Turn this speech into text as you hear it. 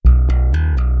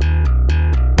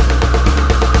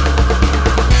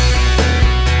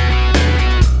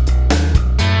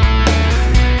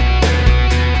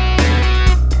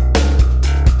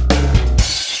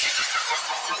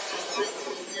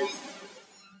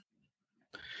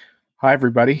Hi,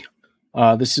 everybody.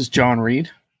 This is John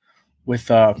Reed with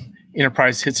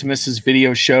Enterprise Hits and Misses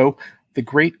video show, The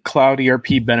Great Cloud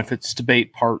ERP Benefits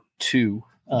Debate Part 2.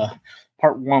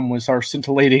 Part 1 was our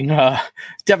scintillating,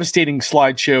 devastating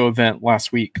slideshow event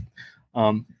last week.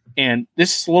 And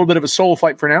this is a little bit of a solo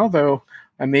flight for now, though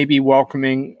I may be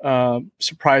welcoming a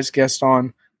surprise guest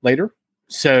on later.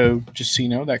 So just so you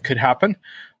know, that could happen.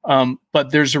 But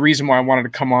there's a reason why I wanted to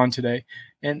come on today.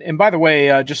 And by the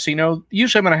way, just so you know,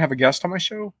 usually I'm going to have a guest on my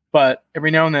show, but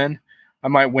every now and then I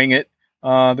might wing it.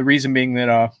 The reason being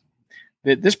that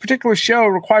this particular show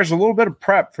requires a little bit of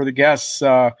prep for the guests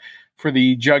for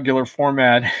the jugular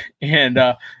format. And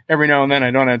every now and then I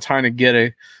don't have time to get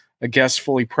a guest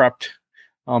fully prepped.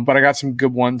 But I got some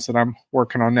good ones that I'm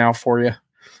working on now for you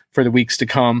for the weeks to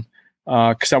come,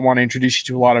 because I want to introduce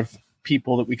you to a lot of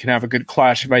people that we can have a good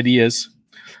clash of ideas.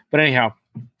 But anyhow,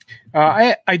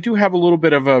 I do have a little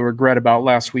bit of a regret about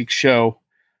last week's show,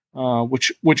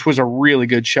 which was a really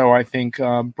good show. I think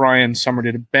Brian Summer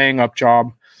did a bang-up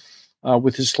job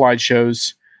with his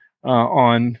slideshows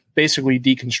on basically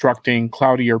deconstructing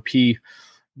cloud ERP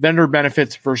vendor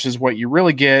benefits versus what you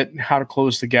really get, how to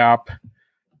close the gap,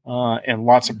 and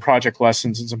lots of project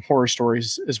lessons and some horror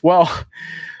stories as well.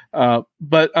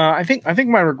 But I think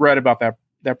my regret about that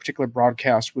particular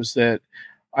broadcast was that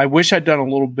I wish I'd done a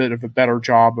little bit of a better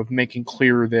job of making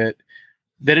clear that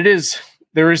there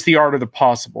is the art of the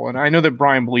possible. And I know that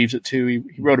Brian believes it too.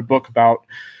 He wrote a book about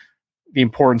the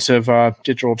importance of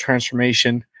digital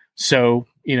transformation. So,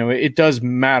 it does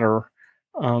matter.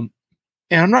 And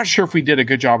I'm not sure if we did a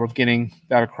good job of getting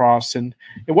that across. And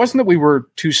it wasn't that we were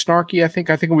too snarky. I think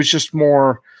it was just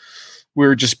more, we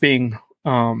were just being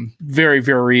very,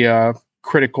 very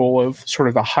critical of sort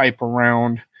of the hype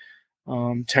around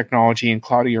technology and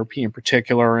cloud ERP in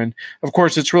particular. And of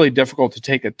course, it's really difficult to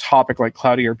take a topic like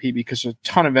cloud ERP because there's a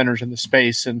ton of vendors in the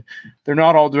space and they're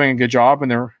not all doing a good job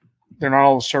and they're not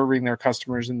all serving their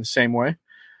customers in the same way.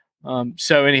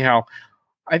 So anyhow,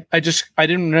 I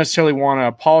didn't necessarily want to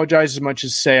apologize as much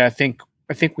as say, I think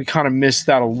we kind of missed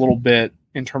that a little bit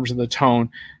in terms of the tone.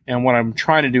 And what I'm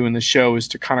trying to do in the show is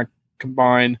to kind of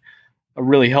combine a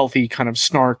really healthy kind of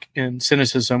snark and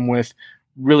cynicism with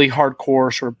really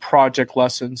hardcore sort of project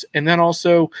lessons, and then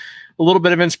also a little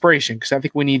bit of inspiration, because I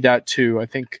think we need that too. I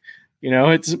think,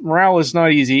 morale is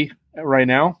not easy right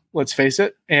now, let's face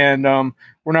it. And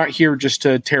we're not here just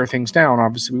to tear things down.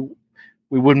 Obviously,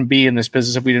 we wouldn't be in this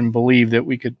business if we didn't believe that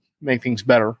we could make things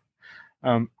better.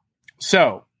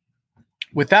 So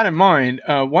with that in mind,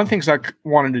 one thing I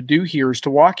wanted to do here is to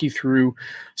walk you through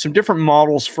some different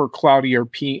models for cloud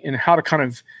ERP and how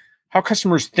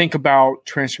customers think about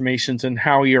transformations and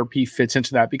how ERP fits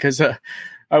into that. Because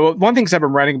one thing I've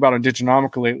been writing about on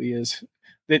Diginomica lately is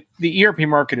that the ERP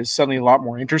market is suddenly a lot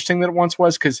more interesting than it once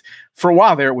was. Because for a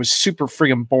while there, it was super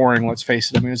friggin' boring, let's face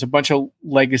it. I mean, it was a bunch of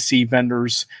legacy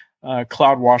vendors,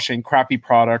 cloud washing, crappy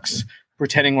products,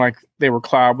 pretending like they were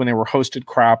cloud when they were hosted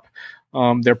crap.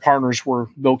 Their partners were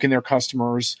milking their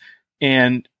customers.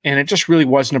 And it just really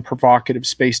wasn't a provocative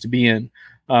space to be in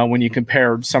when you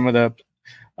compared some of the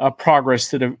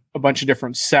progress that a bunch of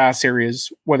different SaaS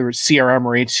areas, whether it's CRM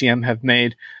or HCM, have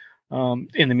made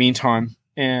in the meantime.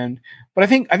 But I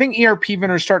think ERP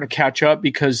vendors are starting to catch up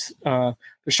because they're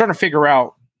starting to figure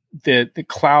out that the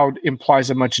cloud implies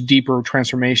a much deeper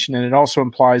transformation, and it also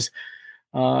implies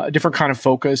a different kind of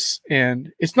focus.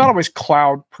 And it's not always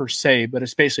cloud per se, but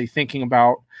it's basically thinking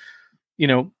about,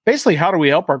 basically how do we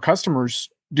help our customers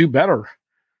do better?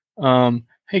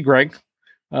 Hey, Greg.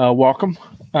 Welcome.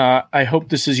 I hope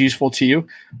this is useful to you.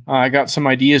 I got some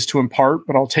ideas to impart,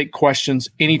 but I'll take questions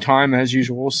anytime as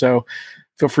usual. So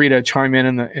feel free to chime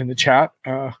in the chat.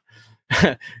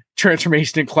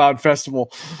 Transformation in Cloud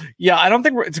Festival. Yeah, I don't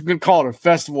think it's going to call it a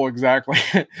festival exactly.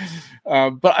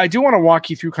 But I do want to walk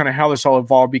you through kind of how this all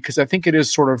evolved, because I think it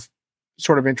is sort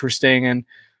of interesting. And,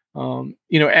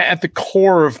 at the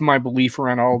core of my belief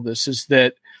around all of this is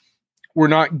that we're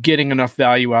not getting enough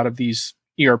value out of these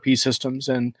ERP systems,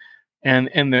 and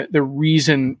the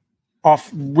reason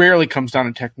rarely comes down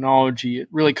to technology. It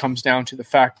really comes down to the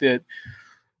fact that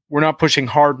we're not pushing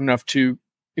hard enough to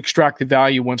extract the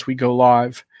value once we go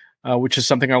live, which is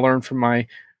something I learned from my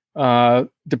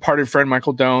departed friend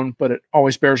Michael Doan, but it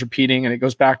always bears repeating, and it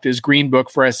goes back to his green book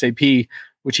for SAP,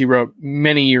 which he wrote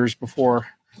many years before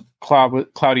cloud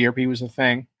ERP was a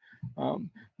thing.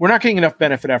 We're not getting enough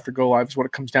benefit after go live is what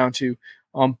it comes down to.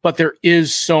 But there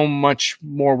is so much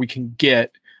more we can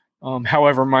get.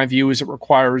 However, my view is it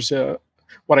requires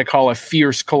what I call a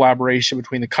fierce collaboration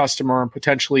between the customer and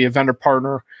potentially a vendor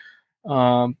partner,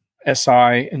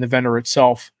 SI, and the vendor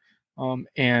itself.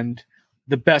 And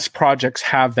the best projects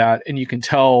have that, and you can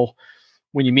tell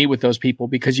when you meet with those people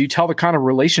because you tell the kind of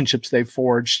relationships they've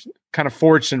forged, kind of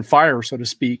forged in fire, so to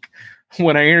speak.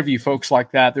 When I interview folks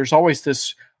like that, there's always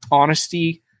this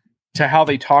honesty to how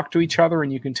they talk to each other,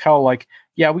 and you can tell, like,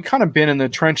 yeah, we kind of been in the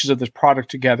trenches of this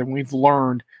product together, and we've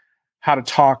learned how to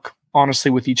talk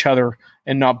honestly with each other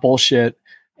and not bullshit.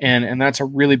 And that's a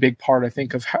really big part, I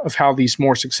think, of how these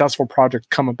more successful projects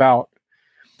come about.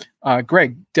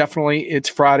 Greg, definitely, it's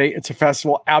Friday. It's a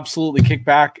festival. Absolutely kick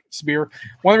back. It's beer.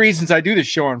 One of the reasons I do this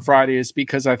show on Friday is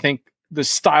because I think the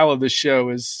style of the show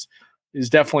is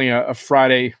definitely a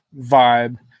Friday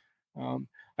vibe.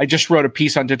 I just wrote a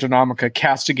piece on Diginomica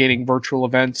castigating virtual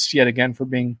events yet again for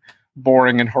being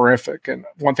boring and horrific. And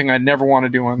one thing I never want to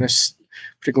do on this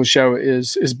particular show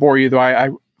is bore you, though I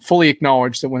fully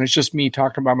acknowledge that when it's just me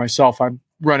talking about myself, I'm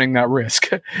running that risk.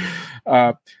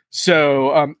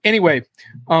 Anyway,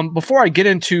 before I get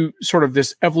into sort of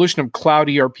this evolution of cloud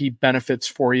ERP benefits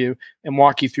for you and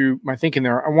walk you through my thinking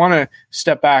there, I want to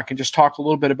step back and just talk a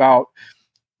little bit about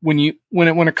when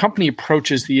a company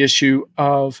approaches the issue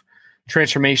of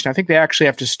transformation. I think they actually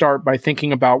have to start by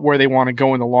thinking about where they want to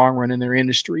go in the long run in their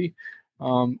industry.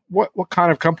 What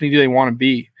kind of company do they want to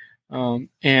be?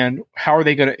 And how are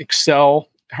they going to excel?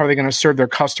 How are they going to serve their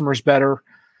customers better?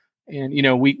 And,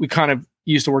 we kind of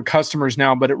use the word customers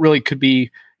now, but it really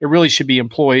should be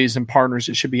employees and partners.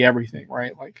 It should be everything,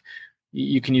 right? Like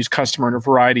you can use customer in a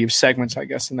variety of segments, I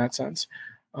guess, in that sense.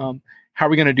 How are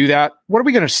we going to do that? What are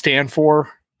we going to stand for?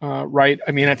 Right.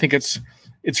 I mean, I think it's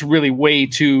really way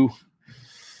too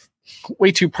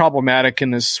problematic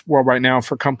in this world right now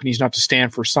for companies not to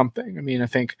stand for something. I mean, I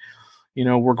think,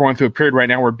 we're going through a period right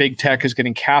now where big tech is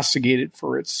getting castigated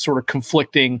for its sort of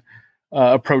conflicting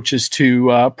approaches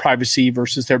to privacy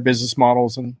versus their business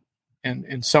models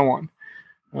and so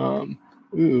on.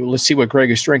 Let's see what Greg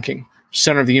is drinking.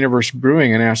 Center of the Universe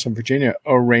Brewing in Ashland, Virginia,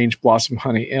 Orange Blossom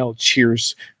Honey Ale.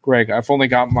 Cheers, Greg. I've only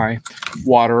got my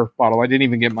water bottle. I didn't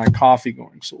even get my coffee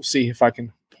going, so we'll see if I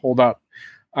can hold up.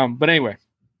 But anyway,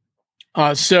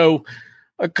 so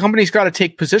a company's got to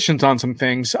take positions on some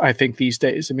things, I think, these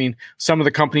days. I mean, some of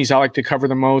the companies I like to cover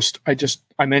the most,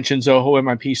 I mentioned Zoho in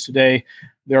my piece today.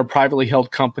 They're a privately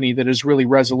held company that is really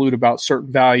resolute about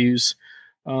certain values.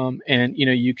 And,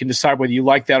 you can decide whether you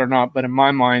like that or not. But in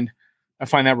my mind, I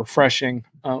find that refreshing.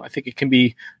 I think it can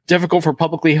be difficult for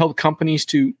publicly held companies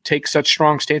to take such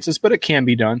strong stances, but it can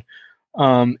be done.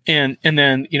 And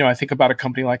then, I think about a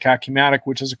company like Acumatic,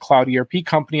 which is a cloud ERP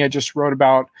company I just wrote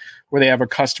about, where they have a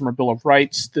customer bill of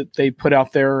rights that they put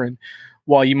out there. And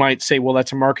while you might say, well,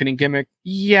 that's a marketing gimmick,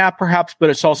 yeah, perhaps, but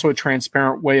it's also a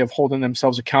transparent way of holding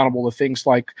themselves accountable to things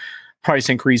like price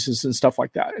increases and stuff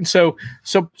like that. And so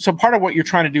part of what you're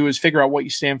trying to do is figure out what you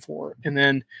stand for. And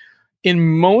then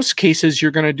in most cases,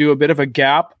 you're going to do a bit of a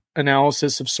gap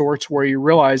analysis of sorts where you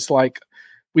realize, like,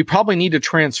 we probably need to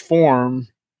transform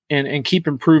and keep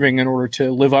improving in order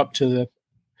to live up to the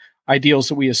ideals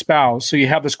that we espouse. So you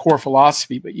have this core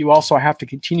philosophy, but you also have to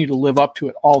continue to live up to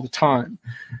it all the time.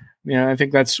 I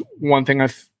think that's one thing I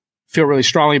feel really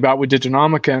strongly about with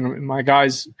Diginomica and my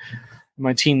guys,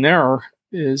 my team there,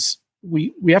 is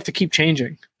we have to keep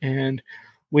changing and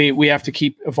we have to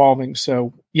keep evolving.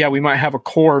 So yeah, we might have a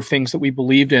core of things that we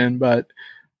believed in, but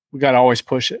we got to always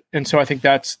push it. And so I think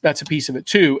that's a piece of it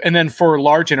too. And then for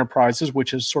large enterprises,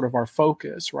 which is sort of our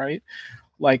focus, right?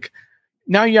 Like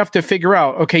now you have to figure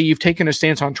out, okay, you've taken a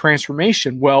stance on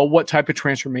transformation. Well, what type of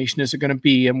transformation is it going to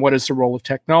be? And what is the role of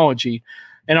technology?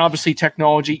 And obviously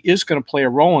technology is going to play a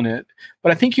role in it.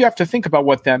 But I think you have to think about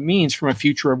what that means from a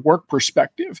future of work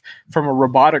perspective, from a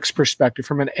robotics perspective,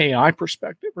 from an AI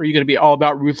perspective. Are you going to be all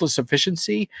about ruthless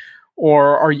efficiency?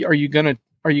 Or are you going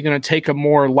to take a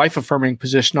more life-affirming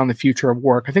position on the future of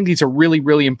work? I think these are really,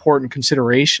 really important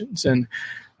considerations. And,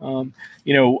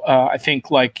 I think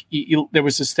like there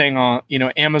was this thing on,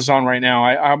 Amazon right now.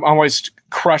 I'm always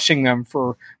crushing them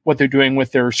for what they're doing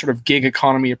with their sort of gig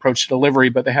economy approach to delivery.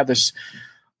 But they had this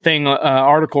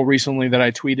article recently that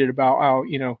I tweeted about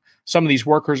how, some of these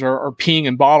workers are peeing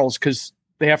in bottles because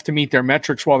they have to meet their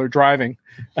metrics while they're driving.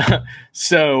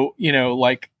 So,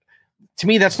 to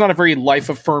me, that's not a very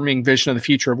life-affirming vision of the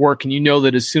future of work. And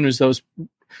that as soon as those,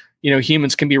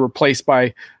 humans can be replaced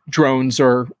by drones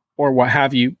or what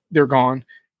have you, they're gone.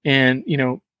 And,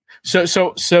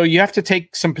 so you have to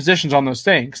take some positions on those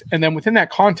things. And then within that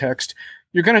context,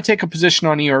 you're going to take a position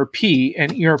on ERP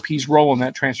and ERP's role in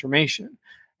that transformation.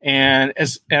 And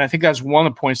I think that's one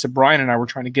of the points that Brian and I were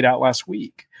trying to get out last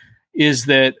week, is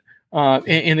that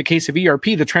in the case of ERP,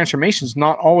 the transformation is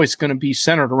not always going to be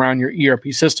centered around your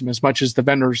ERP system as much as the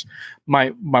vendors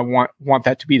might want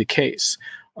that to be the case.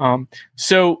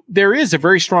 So there is a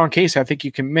very strong case I think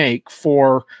you can make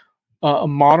for a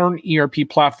modern ERP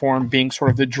platform being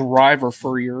sort of the driver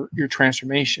for your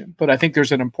transformation. But I think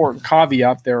there's an important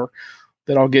caveat there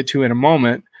that I'll get to in a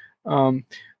moment.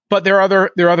 But there are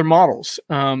other models.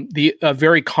 A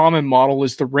very common model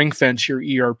is the ring fence your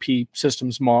ERP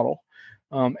systems model.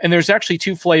 And there's actually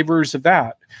two flavors of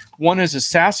that. One is a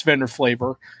SaaS vendor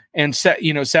flavor, and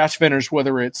SaaS vendors,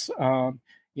 whether it's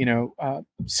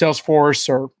Salesforce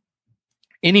or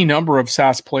any number of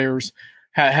SaaS players,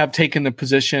 have taken the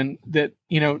position that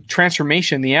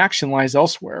transformation, the action lies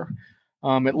elsewhere.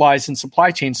 It lies in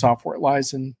supply chain software. It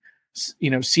lies in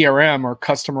CRM or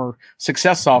customer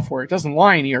success software. It doesn't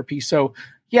lie in ERP. So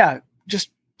yeah, just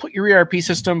put your ERP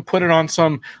system, put it on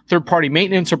some third-party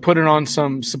maintenance or put it on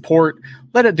some support.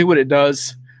 Let it do what it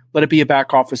does. Let it be a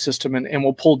back office system, and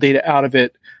we'll pull data out of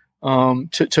it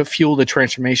to fuel the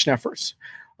transformation efforts.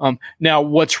 Now,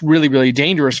 what's really, really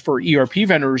dangerous for ERP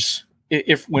vendors,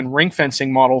 when ring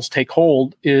fencing models take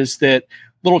hold, is that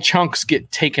little chunks get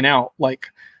taken out. Like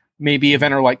maybe a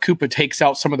vendor like Coupa takes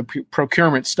out some of the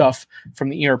procurement stuff from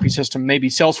the ERP system. Maybe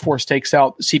Salesforce takes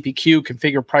out the CPQ,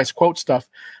 configure, price, quote stuff.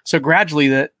 So gradually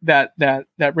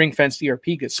that ring fenced ERP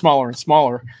gets smaller and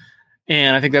smaller.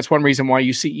 And I think that's one reason why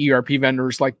you see ERP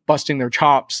vendors like busting their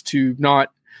chops to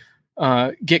not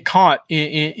get caught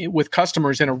with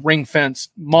customers in a ring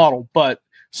fenced model. But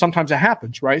sometimes it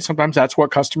happens, right? Sometimes that's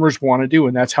what customers want to do,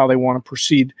 and that's how they want to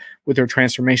proceed with their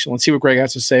transformation. Let's see what Greg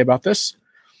has to say about this.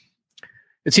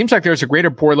 It seems like there's a greater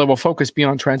board level focus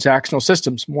beyond transactional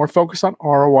systems, more focus on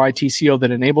ROI TCO that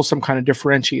enables some kind of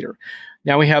differentiator.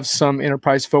 Now we have some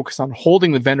enterprise focus on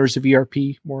holding the vendors of ERP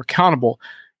more accountable,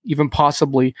 even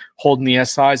possibly holding the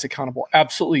SIs accountable.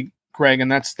 Absolutely, Greg,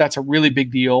 and that's a really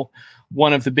big deal.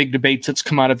 One of the big debates that's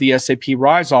come out of the SAP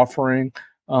RISE offering,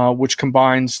 which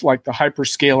combines like the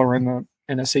hyperscaler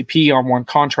and SAP on one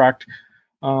contract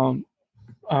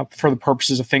for the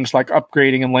purposes of things like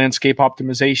upgrading and landscape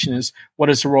optimization, is what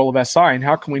is the role of SI and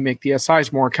how can we make the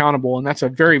SIs more accountable? And that's a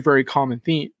very, very common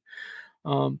theme.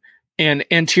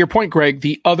 And to your point, Greg,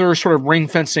 the other sort of ring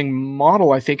fencing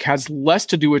model, I think, has less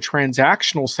to do with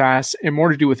transactional SaaS and more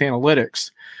to do with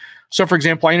analytics. So, for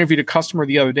example, I interviewed a customer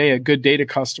the other day, a Good Data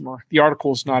customer. The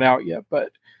article is not out yet,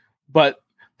 but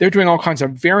they're doing all kinds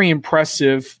of very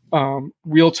impressive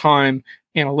real-time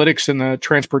analytics in the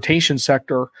transportation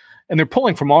sector, and they're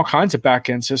pulling from all kinds of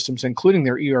back-end systems, including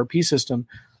their ERP system.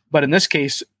 But in this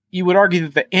case, you would argue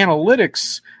that the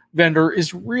analytics vendor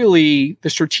is really the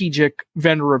strategic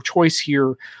vendor of choice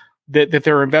here, that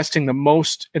they're investing the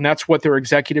most, and that's what their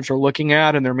executives are looking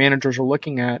at and their managers are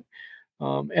looking at.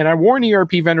 And I warn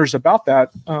ERP vendors about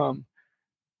that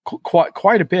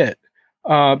quite a bit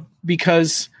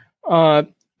because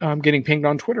I'm getting pinged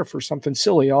on Twitter for something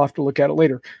silly. I'll have to look at it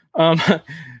later.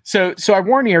 So I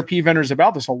warn ERP vendors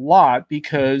about this a lot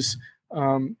because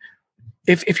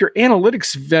if your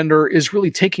analytics vendor is really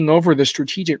taking over the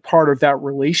strategic part of that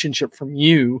relationship from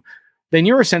you, then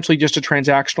you're essentially just a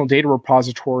transactional data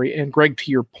repository. And Greg,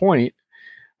 to your point,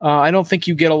 I don't think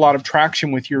you get a lot of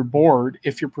traction with your board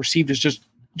if you're perceived as just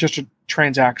a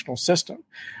transactional system.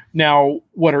 Now,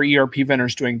 what are ERP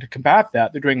vendors doing to combat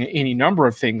that? They're doing any number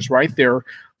of things, right? They're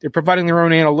providing their own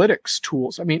analytics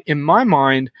tools. I mean, in my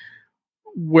mind,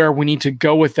 where we need to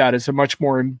go with that is a much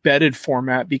more embedded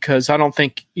format, because I don't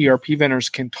think ERP vendors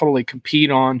can totally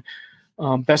compete on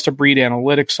best of breed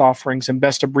analytics offerings and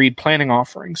best of breed planning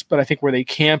offerings. But I think where they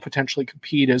can potentially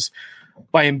compete is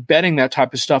by embedding that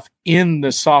type of stuff in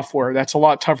the software. That's a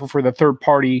lot tougher for the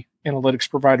third-party analytics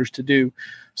providers to do.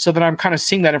 So that I'm kind of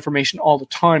seeing that information all the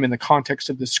time in the context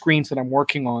of the screens that I'm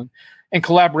working on. And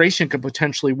collaboration could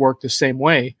potentially work the same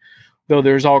way, though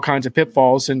there's all kinds of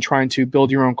pitfalls in trying to build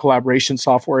your own collaboration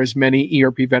software, as many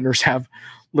ERP vendors have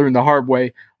learned the hard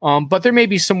way. But there may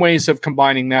be some ways of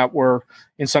combining that where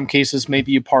in some cases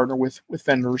maybe you partner with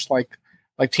vendors like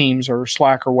Teams or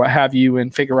Slack or what have you,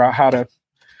 and figure out how to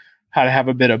have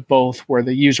a bit of both, where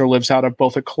the user lives out of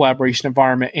both a collaboration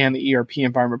environment and the ERP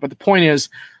environment. But the point is,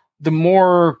 the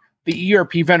more the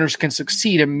ERP vendors can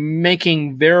succeed in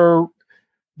making their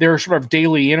sort of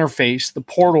daily interface, the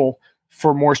portal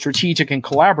for more strategic and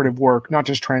collaborative work, not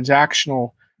just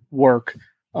transactional work,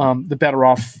 the better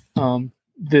off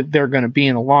that they're going to be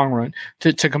in the long run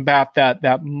to combat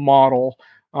that model.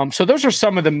 So those are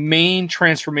some of the main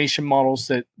transformation models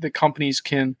that companies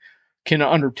can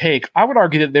undertake. I would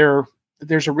argue that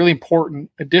there's a really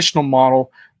important additional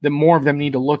model that more of them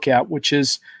need to look at, which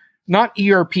is not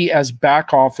ERP as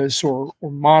back office or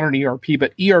modern ERP,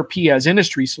 but ERP as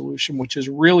industry solution, which is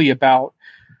really about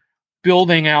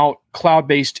building out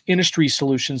cloud-based industry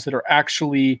solutions that are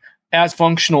actually as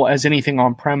functional as anything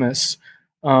on premise.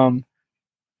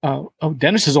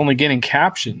 Dennis is only getting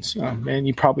captions. Man,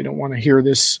 you probably don't want to hear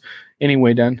this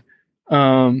anyway, Den.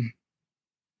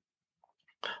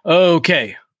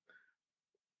 Okay.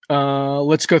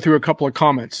 Let's go through a couple of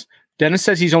comments. Dennis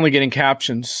says he's only getting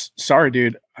captions. Sorry,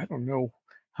 dude. I don't know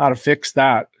how to fix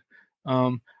that.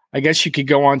 I guess you could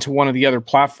go on to one of the other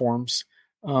platforms.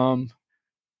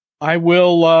 I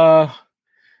will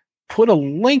put a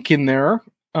link in there.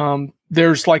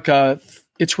 There's like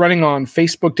it's running on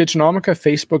Facebook Diginomica,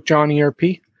 Facebook John ERP.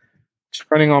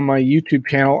 It's running on my YouTube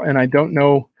channel, and I don't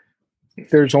know if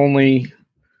there's only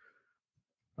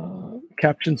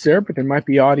captions there, but there might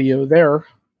be audio there.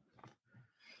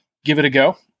 Give it a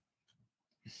go.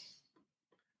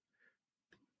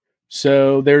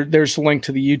 So there's a link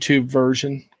to the YouTube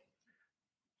version.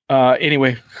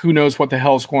 Anyway, who knows what the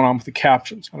hell is going on with the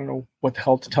captions? I don't know what the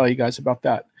hell to tell you guys about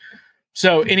that.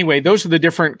 So anyway, those are the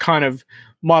different kind of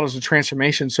models of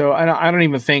transformation. So I don't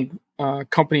even think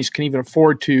companies can even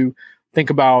afford to think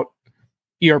about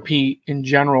ERP in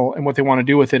general and what they want to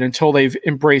do with it until they've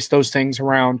embraced those things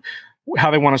around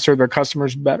how they want to serve their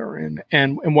customers better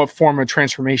and what form of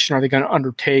transformation are they going to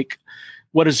undertake?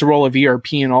 What is the role of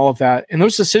ERP and all of that? And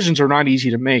those decisions are not easy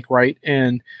to make, right?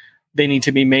 And they need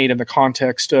to be made in the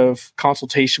context of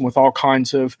consultation with all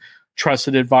kinds of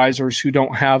trusted advisors who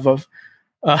don't have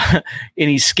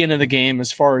any skin in the game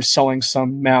as far as selling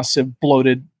some massive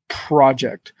bloated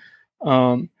project.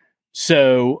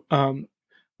 So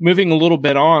moving a little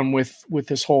bit on with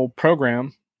this whole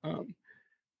program,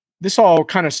 this all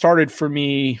kind of started for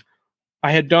me.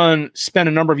 I had spent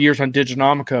a number of years on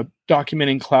Diginomica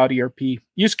documenting cloud ERP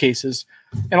use cases,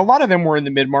 and a lot of them were in the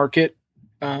mid-market,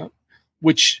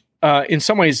 which in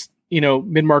some ways,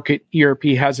 mid-market ERP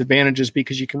has advantages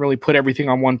because you can really put everything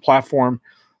on one platform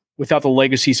without the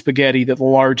legacy spaghetti that the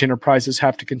large enterprises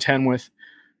have to contend with.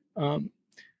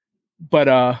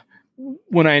 But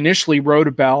when I initially wrote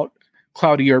about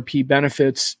cloud ERP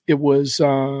benefits, it was,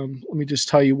 let me just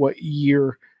tell you what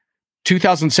year,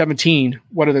 2017,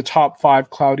 what are the top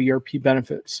 5 cloud ERP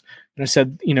benefits? And I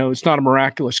said, it's not a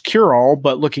miraculous cure-all,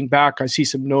 but looking back, I see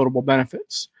some notable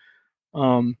benefits.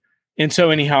 And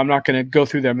so anyhow, I'm not going to go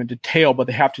through them in detail, but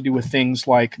they have to do with things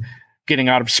like getting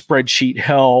out of spreadsheet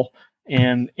hell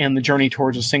and the journey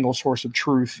towards a single source of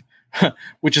truth,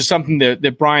 which is something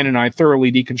that Brian and I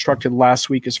thoroughly deconstructed last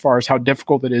week as far as how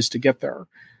difficult it is to get there.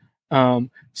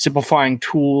 Simplifying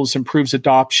tools improves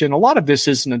adoption. A lot of this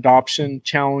is an adoption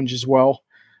challenge as well.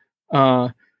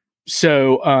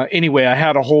 So anyway, I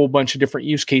had a whole bunch of different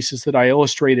use cases that I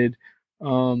illustrated.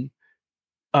 One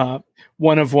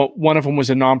of them was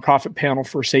a nonprofit panel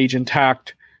for Sage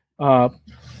Intacct,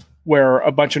 where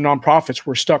a bunch of nonprofits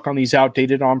were stuck on these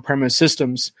outdated on-premise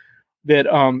systems that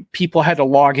people had to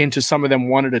log into some of them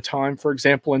one at a time, for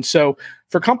example. And so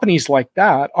for companies like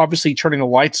that, obviously turning the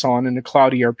lights on in a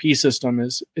cloud ERP system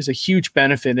is a huge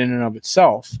benefit in and of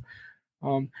itself.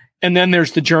 And then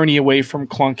there's the journey away from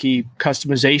clunky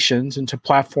customizations into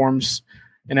platforms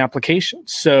and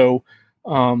applications. So,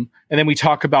 and then we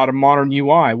talk about a modern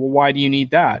UI. Well, why do you need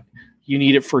that? You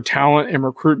need it for talent and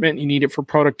recruitment. You need it for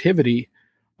productivity.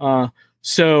 And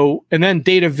then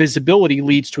data visibility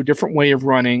leads to a different way of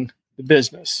running the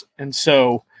business. And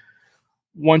so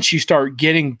once you start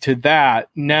getting to that,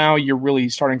 now you're really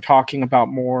starting talking about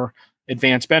more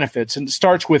advanced benefits. And it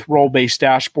starts with role-based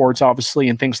dashboards, obviously,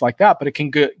 and things like that, but it can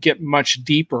get much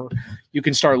deeper. You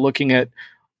can start looking at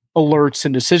alerts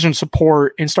and decision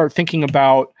support and start thinking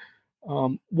about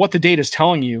what the data is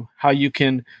telling you, how you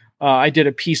can, I did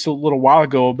a piece a little while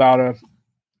ago about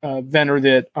a vendor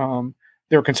that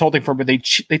they're consulting firm, but they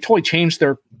totally changed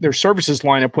their services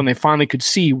lineup when they finally could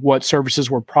see what services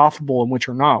were profitable and which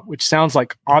are not, which sounds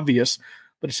like obvious,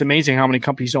 but it's amazing how many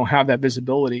companies don't have that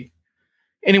visibility.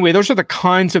 Anyway, those are the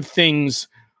kinds of things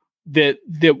that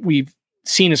we've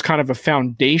seen as kind of a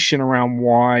foundation around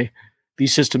why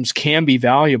these systems can be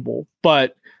valuable.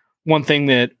 But one thing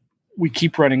that we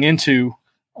keep running into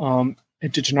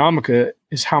at Diginomica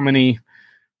is how many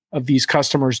of these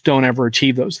customers don't ever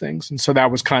achieve those things. And so that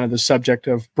was kind of the subject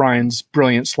of Brian's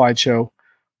brilliant slideshow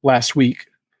last week.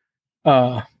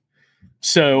 Den's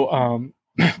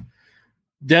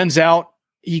out.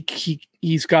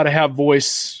 He's got to have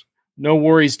voice. No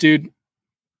worries, dude.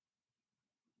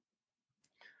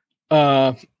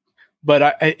 But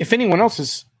if anyone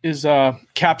else is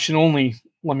caption only,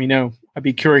 let me know. I'd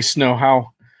be curious to know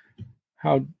how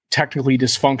technically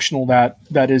dysfunctional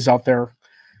that is out there.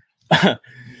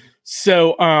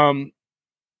 So,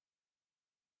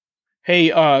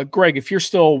 hey, Greg, if you're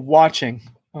still watching,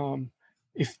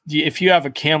 if you have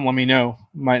a cam, let me know.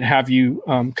 Might have you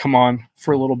come on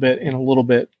for a little bit in a little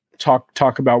bit,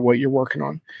 talk about what you're working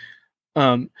on.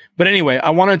 But anyway, I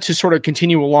wanted to sort of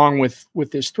continue along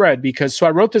with this thread because so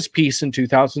I wrote this piece in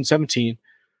 2017.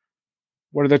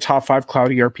 What are the top 5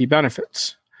 cloud ERP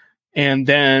benefits? And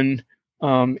then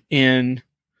in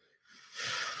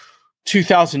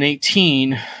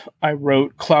 2018, I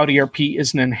wrote Cloud ERP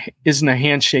isn't a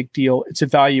handshake deal. It's a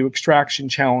value extraction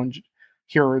challenge.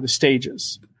 Here are the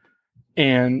stages.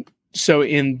 And so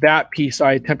in that piece,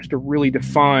 I attempted to really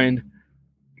define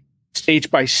stage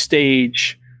by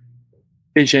stage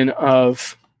vision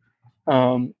of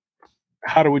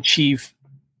how to achieve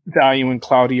value in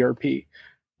Cloud ERP.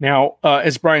 Now,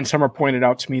 as Brian Summer pointed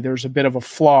out to me, there's a bit of a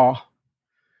flaw.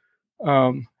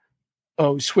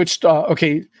 Switched.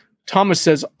 Okay. Thomas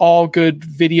says all good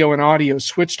video and audio,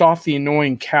 switched off the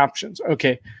annoying captions.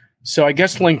 Okay. So I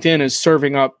guess LinkedIn is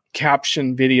serving up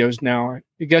caption videos now.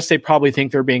 I guess they probably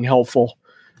think they're being helpful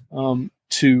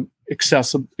to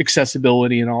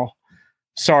accessibility and all.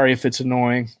 Sorry if it's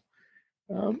annoying.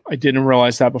 I didn't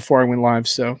realize that before I went live.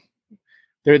 So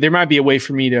there might be a way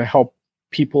for me to help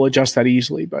people adjust that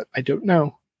easily, but I don't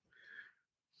know.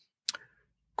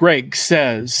 Greg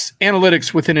says,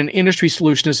 analytics within an industry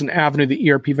solution is an avenue that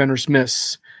ERP vendors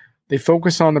miss. They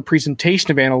focus on the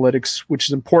presentation of analytics, which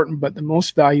is important, but the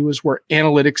most value is where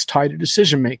analytics tie to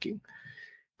decision-making.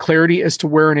 Clarity as to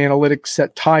where an analytics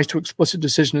set ties to explicit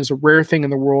decision is a rare thing in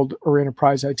the world or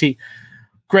enterprise IT.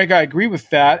 Greg, I agree with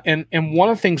that. And one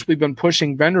of the things we've been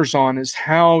pushing vendors on is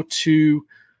how to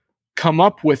come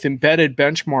up with embedded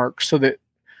benchmarks so that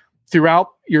throughout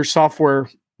your software,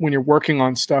 when you're working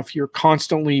on stuff, you're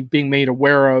constantly being made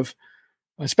aware of,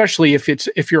 especially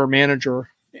if you're a manager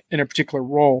in a particular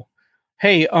role.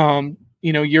 Hey,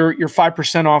 you're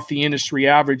 5% off the industry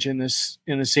average in this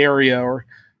area, or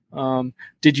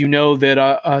did you know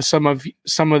that some of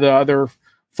the other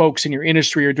folks in your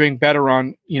industry are doing better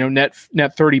on net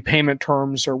 30 payment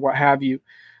terms or what have you?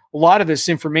 A lot of this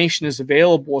information is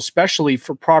available, especially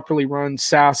for properly run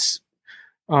SaaS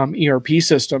ERP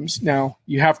systems. Now,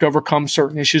 you have to overcome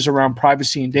certain issues around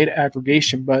privacy and data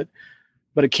aggregation, but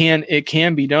it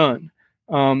can be done.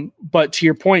 But to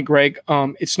your point, Greg,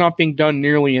 it's not being done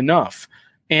nearly enough.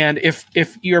 And if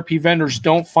ERP vendors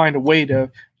don't find a way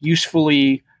to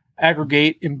usefully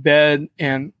aggregate, embed,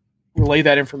 and relay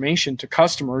that information to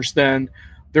customers, then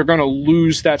they're going to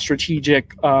lose that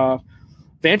strategic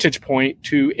vantage point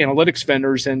to analytics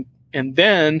vendors. And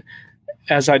then,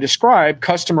 as I described,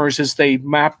 customers, as they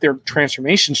map their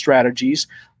transformation strategies,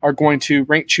 are going to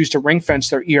choose to ring fence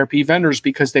their ERP vendors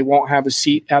because they won't have a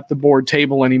seat at the board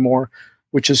table anymore,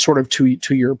 which is sort of to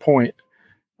your point.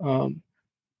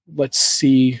 Let's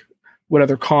see what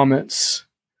other comments.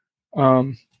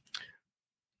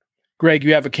 Greg,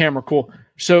 you have a camera. Cool.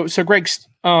 So Greg,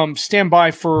 stand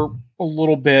by for a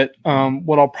little bit.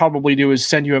 What I'll probably do is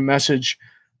send you a message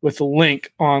with a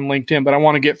link on LinkedIn, but I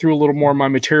want to get through a little more of my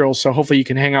material. So hopefully you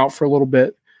can hang out for a little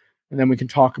bit and then we can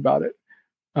talk about it.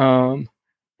 And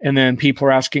then people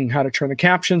are asking how to turn the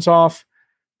captions off.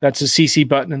 That's a CC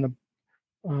button in the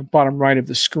bottom right of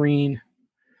the screen.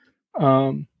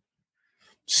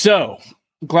 So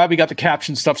I'm glad we got the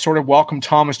caption stuff sorted. Welcome,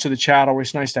 Thomas, to the chat.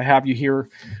 Always nice to have you here.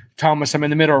 Thomas, I'm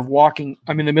in the middle of walking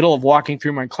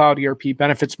through my Cloud ERP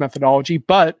benefits methodology,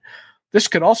 but this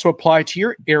could also apply to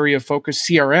your area of focus,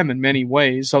 CRM, in many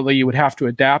ways, although you would have to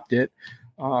adapt it.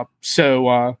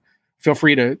 So feel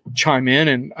free to chime in,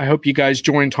 and I hope you guys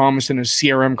join Thomas in his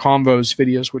CRM Convos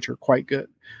videos, which are quite good.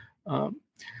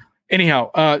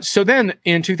 So then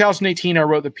in 2018, I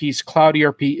wrote the piece, Cloud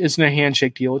ERP isn't a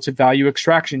handshake deal. It's a value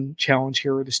extraction challenge.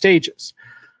 Here are the stages.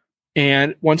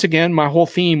 And once again, my whole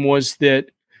theme was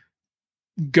that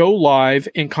go live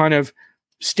and kind of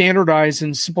standardize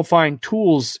and simplifying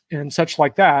tools and such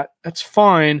like that. That's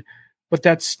fine, but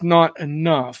that's not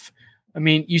enough. I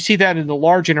mean, you see that in the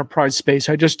large enterprise space.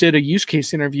 I just did a use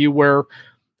case interview where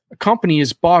a company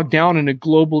is bogged down in a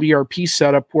global ERP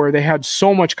setup where they had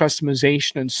so much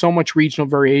customization and so much regional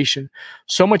variation,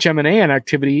 so much M&A and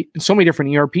activity, and so many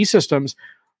different ERP systems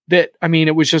that, I mean,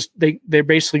 it was just, they're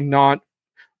basically not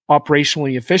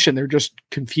operationally efficient. They're just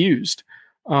confused.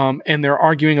 And they're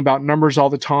arguing about numbers all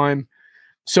the time.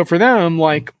 So for them,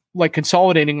 like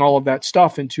consolidating all of that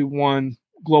stuff into one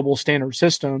global standard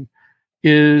system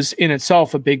is in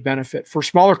itself a big benefit. For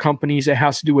smaller companies, it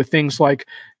has to do with things like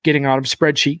getting out of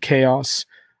spreadsheet chaos.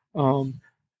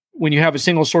 When you have a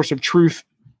single source of truth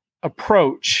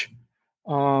approach,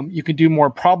 you can do more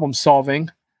problem solving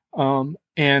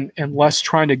and less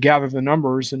trying to gather the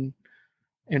numbers. And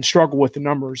and struggle with the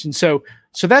numbers. And so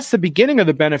that's the beginning of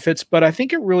the benefits, but I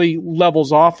think it really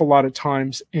levels off a lot of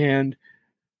times, and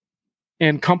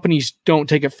companies don't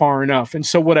take it far enough. And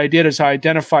so what I did is I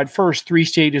identified first 3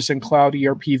 stages in cloud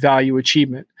ERP value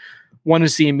achievement. One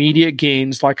is the immediate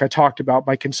gains, like I talked about,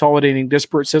 by consolidating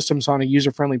disparate systems on a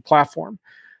user-friendly platform.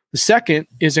 The second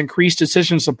is increased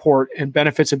decision support and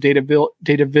benefits of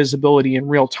data visibility in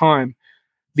real time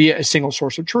via a single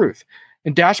source of truth.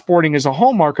 And dashboarding is a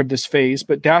hallmark of this phase,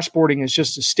 but dashboarding is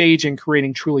just a stage in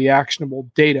creating truly actionable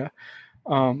data.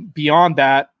 Beyond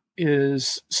that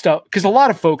is stuff, because a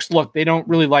lot of folks, look, they don't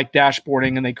really like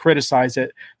dashboarding and they criticize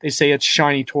it. They say it's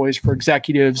shiny toys for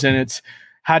executives, and it's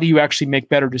how do you actually make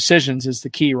better decisions is the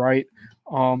key, right?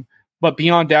 But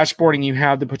beyond dashboarding, you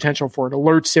have the potential for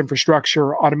alerts,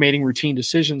 infrastructure, automating routine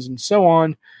decisions, and so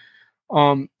on.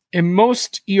 And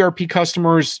most ERP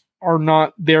customers are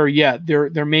not there yet.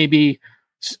 They're maybe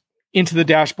into the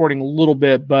dashboarding a little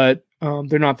bit, but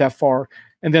they're not that far.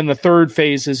 And then the third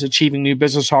phase is achieving new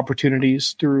business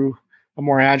opportunities through a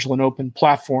more agile and open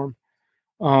platform,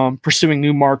 pursuing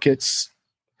new markets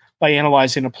by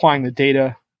analyzing and applying the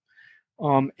data.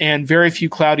 And very few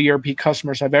cloud ERP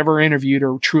customers I've ever interviewed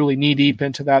are truly knee-deep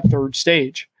into that third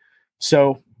stage.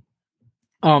 So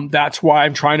that's why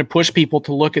I'm trying to push people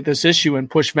to look at this issue and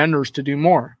push vendors to do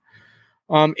more.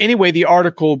 Anyway, the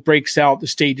article breaks out the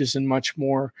stages in much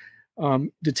more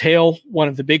detail. One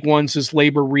of the big ones is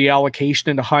labor reallocation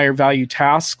into higher value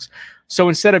tasks. So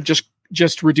instead of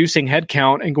just reducing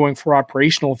headcount and going for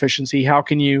operational efficiency, how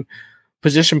can you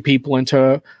position people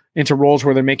into roles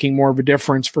where they're making more of a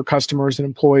difference for customers and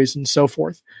employees and so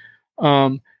forth?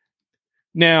 What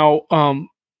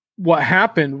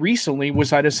happened recently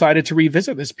was I decided to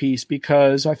revisit this piece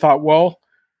because I thought, well,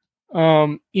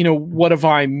 what have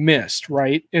I missed,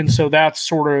 right? And so that's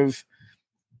sort of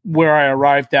where I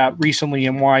arrived at recently,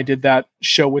 and why I did that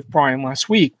show with Brian last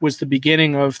week was the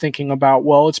beginning of thinking about,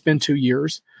 well, it's been 2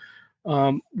 years.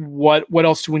 What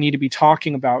else do we need to be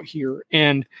talking about here?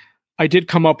 And I did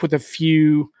come up with a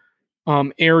few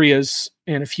areas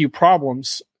and a few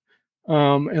problems.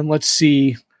 And let's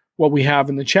see what we have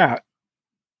in the chat.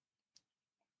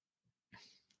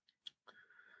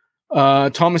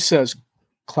 Thomas says,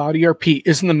 cloud ERP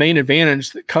isn't the main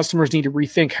advantage that customers need to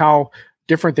rethink how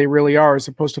different they really are as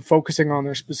opposed to focusing on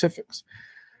their specifics.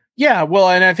 Yeah, well,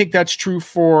 and I think that's true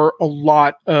for a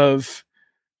lot of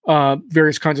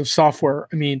various kinds of software.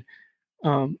 I mean,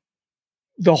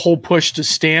 the whole push to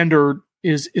standard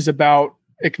is about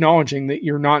acknowledging that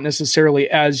you're not necessarily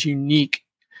as unique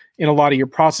in a lot of your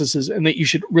processes, and that you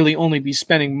should really only be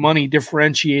spending money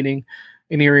differentiating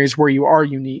in areas where you are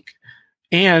unique.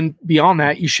 And beyond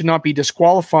that, you should not be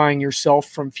disqualifying yourself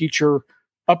from future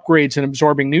upgrades and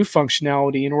absorbing new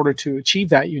functionality in order to achieve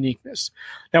that uniqueness.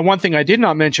 Now, one thing I did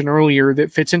not mention earlier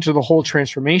that fits into the whole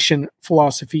transformation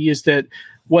philosophy is that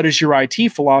what is your IT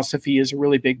philosophy is a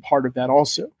really big part of that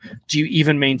also. Do you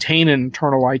even maintain an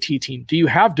internal IT team? Do you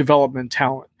have development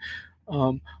talent?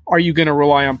 Are you going to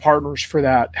rely on partners for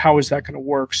that? How is that going to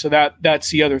work? So that's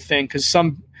the other thing, because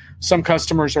some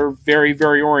customers are very,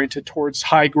 very oriented towards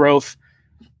high growth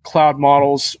cloud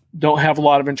models, don't have a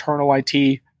lot of internal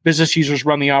IT. Business users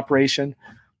run the operation.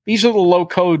 These are the low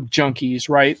code junkies,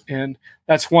 right? And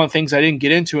that's one of the things I didn't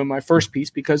get into in my first piece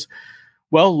because,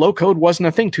 well, low code wasn't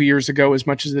a thing 2 years ago as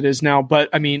much as it is now. But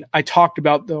I mean, I talked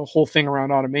about the whole thing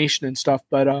around automation and stuff,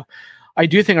 but I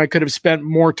do think I could have spent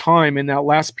more time in that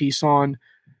last piece on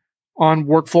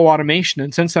workflow automation.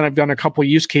 And since then, I've done a couple of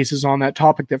use cases on that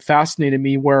topic that fascinated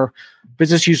me, where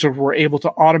business users were able to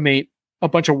automate a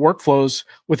bunch of workflows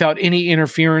without any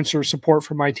interference or support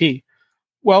from IT.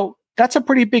 Well, that's a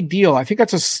pretty big deal. I think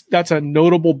that's a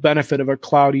notable benefit of a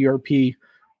cloud ERP,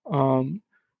 a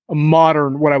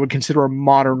modern, what I would consider a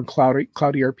modern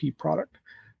cloud ERP product.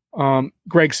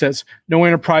 Greg says, no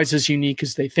enterprise is unique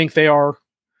as they think they are,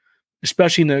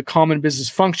 especially in the common business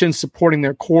functions, supporting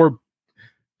their core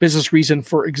business reason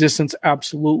for existence.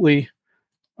 Absolutely.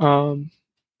 Some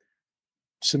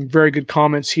very good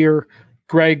comments here.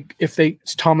 Greg,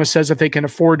 Thomas says, if they can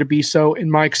afford to be so, in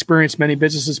my experience, many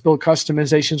businesses build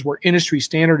customizations where industry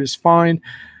standard is fine,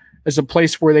 as a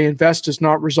place where they invest does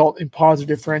not result in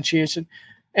positive differentiation.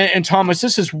 And Thomas,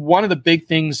 this is one of the big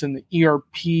things in the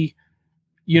ERP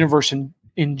universe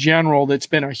in general that's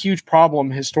been a huge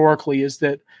problem historically, is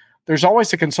that there's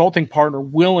always a consulting partner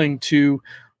willing to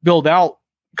build out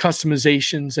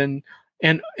customizations and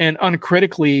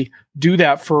uncritically do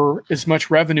that for as much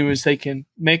revenue as they can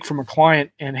make from a client.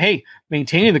 And hey,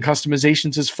 maintaining the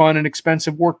customizations is fun and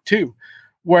expensive work too.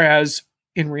 Whereas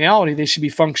in reality, they should be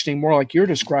functioning more like you're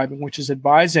describing, which is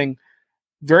advising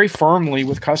very firmly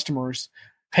with customers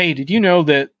hey, did you know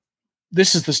that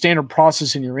this is the standard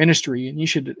process in your industry and you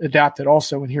should adapt it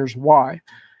also, and here's why.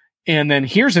 And then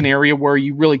here's an area where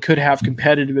you really could have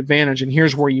competitive advantage, and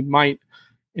here's where you might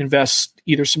invest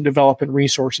either some development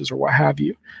resources or what have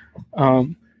you.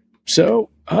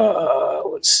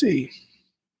 Let's see.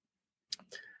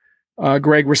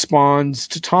 Greg responds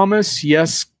to Thomas,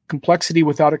 yes, complexity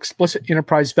without explicit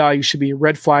enterprise value should be a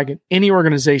red flag in any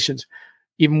organizations,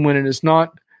 even when it is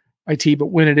not IT, but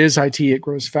when it is IT, it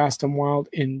grows fast and wild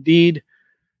indeed.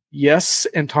 Yes,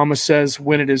 and Thomas says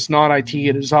when it is not IT,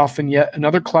 it is often yet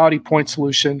another cloudy point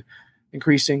solution,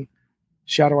 increasing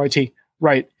shadow IT.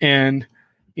 Right, and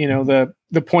the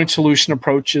point solution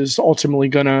approach is ultimately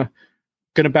gonna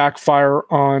backfire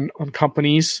on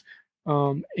companies,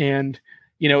 and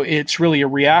it's really a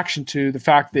reaction to the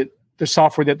fact that the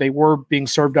software that they were being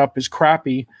served up is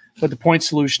crappy, but the point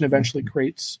solution eventually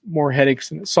creates more headaches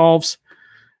than it solves,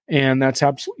 and that's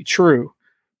absolutely true.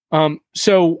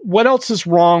 So what else is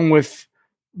wrong with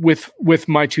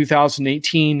my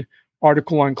 2018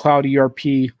 article on cloud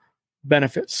ERP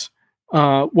benefits?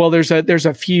 Well, there's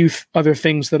a few other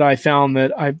things that I found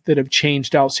that have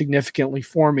changed out significantly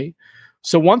for me.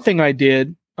 So one thing I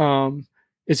did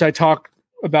is I talked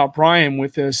about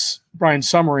Brian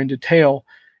Summer in detail,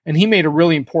 and he made a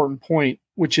really important point,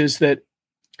 which is that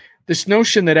this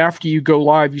notion that after you go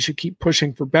live, you should keep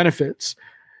pushing for benefits.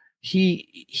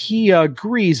 He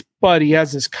agrees, but he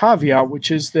has this caveat,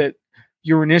 which is that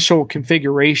your initial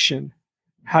configuration,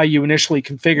 how you initially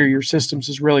configure your systems,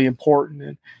 is really important.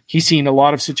 And he's seen a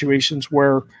lot of situations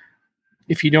where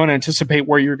if you don't anticipate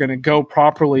where you're going to go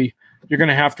properly, you're going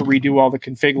to have to redo all the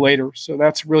config later. So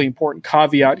that's a really important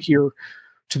caveat here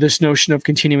to this notion of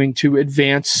continuing to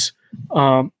advance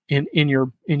in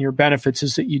your benefits,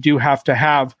 is that you do have to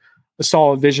have a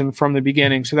solid vision from the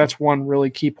beginning. So that's one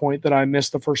really key point that I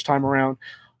missed the first time around.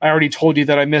 I already told you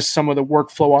that I missed some of the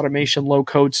workflow automation, low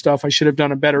code stuff. I should have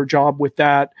done a better job with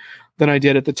that than I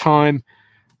did at the time.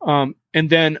 And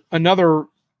then another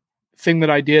thing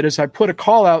that I did is I put a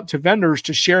call out to vendors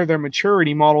to share their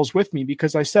maturity models with me,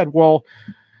 because I said, well,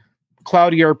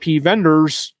 cloud ERP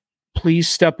vendors, please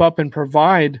step up and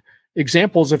provide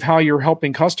examples of how you're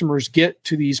helping customers get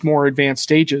to these more advanced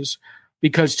stages,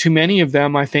 because too many of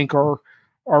them, I think, are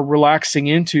relaxing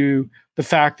into the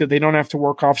fact that they don't have to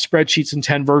work off spreadsheets and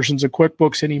 10 versions of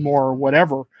QuickBooks anymore or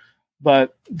whatever.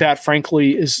 But that,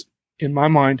 frankly, is, in my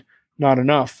mind, not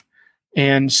enough.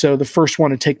 And so the first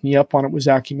one to take me up on it was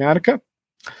Acumatica.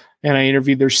 And I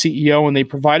interviewed their CEO, and they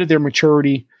provided their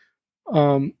maturity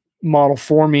model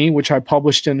for me, which I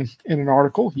published in an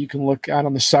article you can look at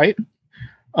on the site.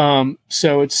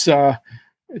 So it's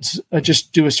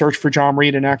just do a search for John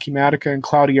Reed and Acumatica and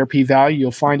Cloud ERP value.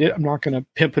 You'll find it. I'm not going to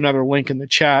pimp another link in the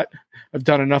chat. I've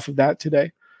done enough of that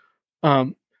today.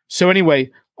 So anyway,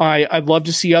 I'd love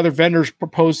to see other vendors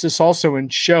propose this also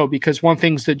and show, because one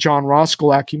thing that John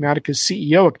Roskell, Acumatica's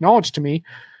CEO, acknowledged to me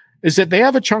is that they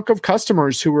have a chunk of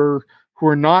customers who are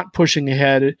not pushing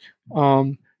ahead,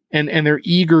 and they're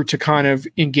eager to kind of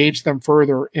engage them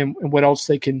further in what else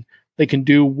they can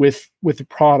do with the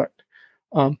product.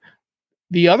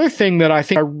 The other thing that I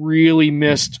think I really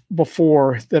missed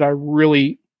before, that I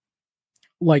really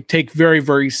take very,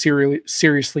 very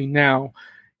seriously now,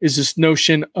 is this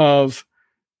notion of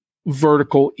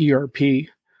vertical ERP.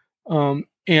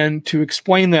 And to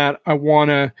explain that, I want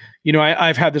to,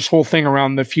 I've had this whole thing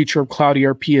around the future of cloud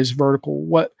ERP as vertical.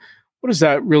 What does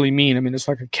that really mean? I mean, it's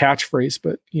like a catchphrase,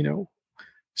 but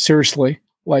seriously,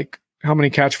 how many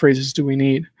catchphrases do we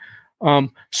need?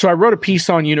 So I wrote a piece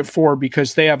on Unit 4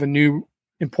 because they have a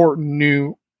important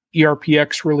new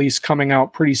ERPX release coming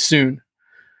out pretty soon.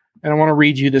 And I want to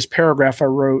read you this paragraph I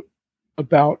wrote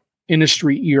about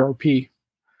industry ERP.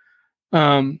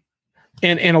 And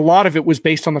a lot of it was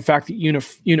based on the fact that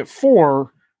Unit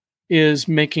 4 is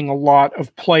making a lot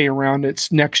of play around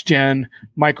its next-gen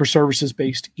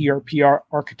microservices-based ERP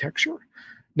architecture.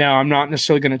 Now, I'm not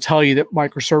necessarily going to tell you that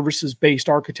microservices-based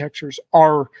architectures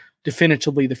are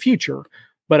definitively the future,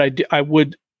 but I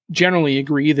would generally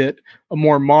agree that a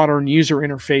more modern user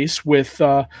interface with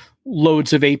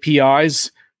loads of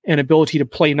APIs and ability to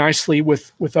play nicely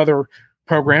with other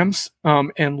programs,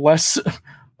 and less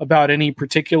about any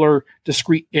particular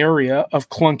discrete area of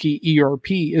clunky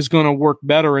ERP is going to work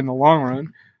better in the long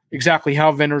run. Exactly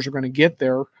how vendors are going to get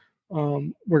there,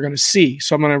 we're going to see.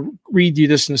 So I'm going to read you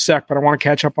this in a sec, but I want to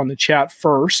catch up on the chat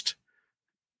first,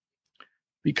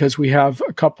 because we have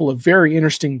a couple of very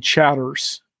interesting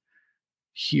chatters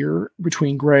here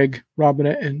between Greg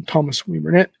Robinette and Thomas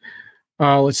Wiebernet.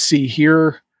 Let's see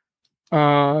here.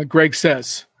 Greg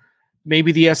says,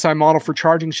 Maybe the SI model for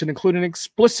charging should include an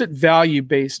explicit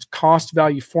value-based cost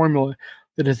value formula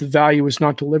that if the value is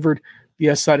not delivered,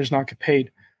 the SI does not get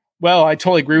paid. Well, I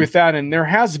totally agree with that. And there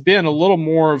has been a little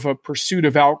more of a pursuit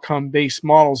of outcome-based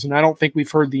models, and I don't think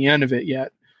we've heard the end of it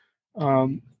yet.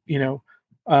 Some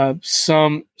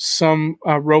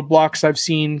roadblocks I've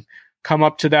seen come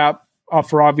up to that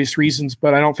for obvious reasons,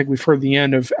 but I don't think we've heard the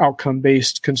end of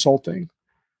outcome-based consulting.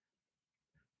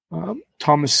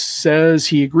 Thomas says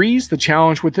he agrees. The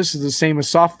challenge with this is the same as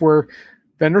software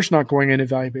vendors not going into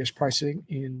value-based pricing.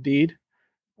 Indeed.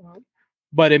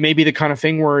 But it may be the kind of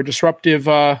thing where a disruptive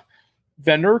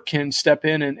vendor can step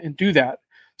in and do that.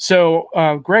 So,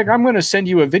 Greg, I'm going to send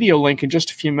you a video link in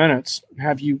just a few minutes,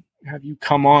 have you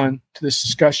come on to this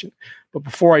discussion. But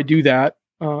before I do that,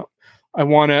 I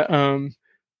want to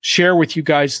share with you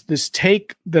guys this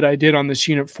take that I did on this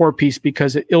Unit 4 piece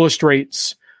because it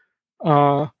illustrates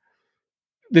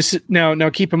this. Now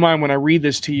keep in mind when I read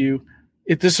this to you,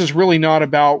 this is really not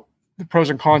about the pros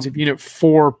and cons of Unit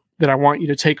 4 that I want you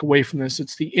to take away from this.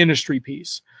 It's the industry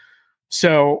piece.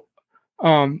 So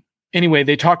anyway,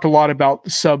 they talked a lot about the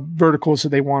sub verticals that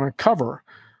they want to cover.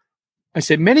 I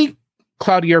said many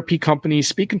cloud ERP companies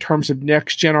speak in terms of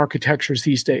next-gen architectures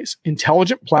these days,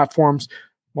 intelligent platforms,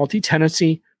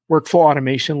 multi-tenancy, workflow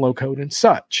automation, low-code, and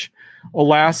such.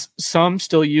 Alas, some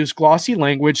still use glossy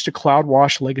language to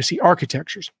cloud-wash legacy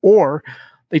architectures, or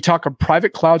they talk of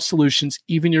private cloud solutions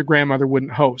even your grandmother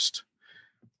wouldn't host.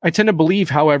 I tend to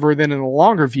believe, however, that in the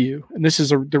longer view, and this is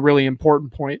the really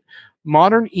important point,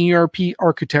 modern ERP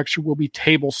architecture will be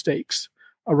table stakes,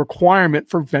 a requirement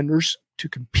for vendors to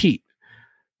compete,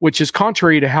 which is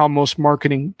contrary to how most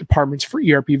marketing departments for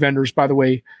ERP vendors, by the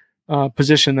way,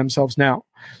 position themselves now.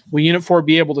 Will Unit 4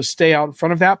 be able to stay out in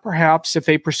front of that? Perhaps if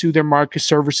they pursue their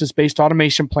microservices-based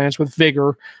automation plans with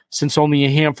vigor, since only a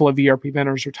handful of ERP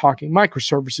vendors are talking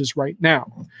microservices right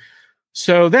now.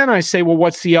 So then I say, well,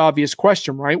 what's the obvious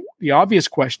question, right? The obvious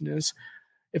question is,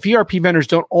 if ERP vendors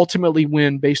don't ultimately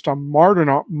win based on modern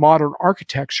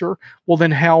architecture, well,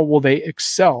 then how will they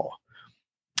excel?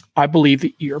 I believe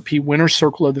the ERP winner's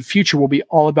circle of the future will be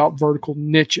all about vertical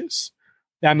niches.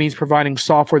 That means providing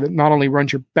software that not only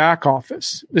runs your back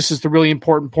office, this is the really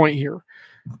important point here,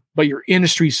 but your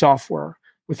industry software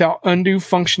without undue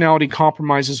functionality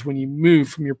compromises when you move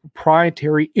from your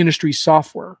proprietary industry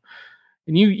software.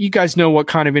 And you guys know what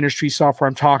kind of industry software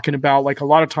I'm talking about. Like a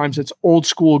lot of times it's old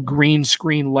school green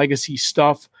screen legacy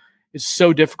stuff. It's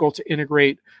so difficult to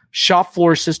integrate. Shop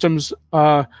floor systems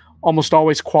almost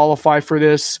always qualify for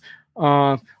this.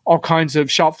 All kinds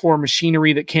of shop floor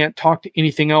machinery that can't talk to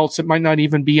anything else. It might not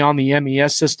even be on the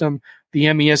MES system.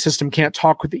 The MES system can't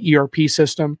talk with the ERP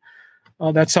system.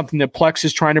 That's something that Plex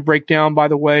is trying to break down, by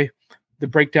the way. The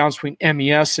breakdowns between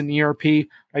MES and ERP.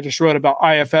 I just wrote about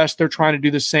IFS. They're trying to do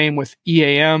the same with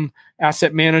EAM,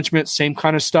 asset management, same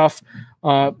kind of stuff.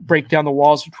 Break down the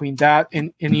walls between that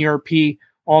and ERP,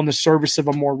 all in the service of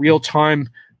a more real-time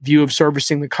view of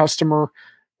servicing the customer.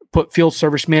 Put field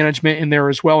service management in there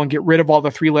as well and get rid of all the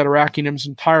three-letter acronyms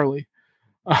entirely.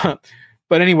 But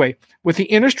anyway, with the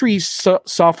industry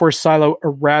software silo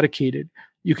eradicated,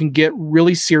 you can get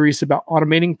really serious about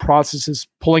automating processes,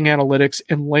 pulling analytics,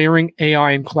 and layering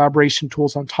AI and collaboration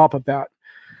tools on top of that.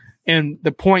 And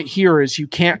the point here is you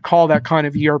can't call that kind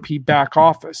of ERP back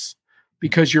office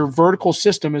because your vertical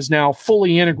system is now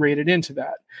fully integrated into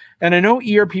that. And I know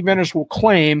ERP vendors will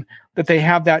claim that they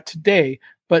have that today,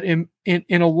 but in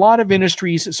a lot of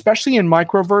industries, especially in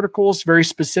micro verticals, very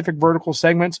specific vertical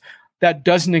segments, that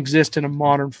doesn't exist in a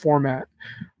modern format.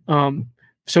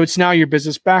 So it's now your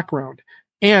business background.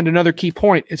 And another key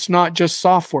point, it's not just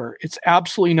software. It's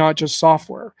absolutely not just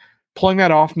software. Pulling that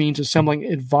off means assembling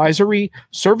advisory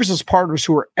services partners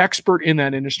who are expert in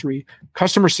that industry,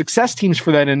 customer success teams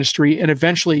for that industry, and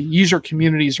eventually user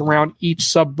communities around each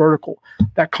sub-vertical.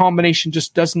 That combination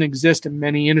just doesn't exist in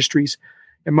many industries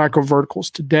and micro verticals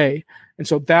today. And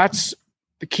so that's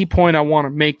the key point I want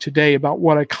to make today about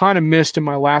what I kind of missed in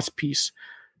my last piece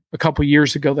a couple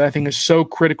years ago that I think is so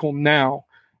critical now.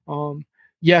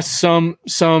 Yes,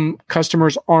 some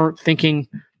customers aren't thinking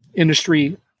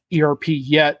industry ERP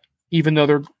yet, even though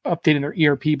they're updating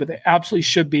their ERP, but they absolutely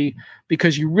should be,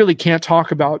 because you really can't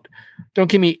talk about, don't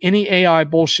give me any AI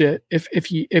bullshit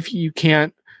if you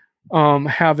can't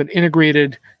have an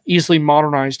integrated, easily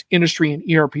modernized industry and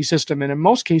ERP system. And in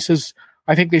most cases,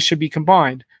 I think they should be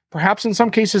combined. Perhaps in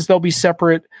some cases they'll be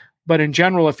separate, but in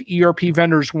general, if ERP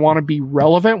vendors want to be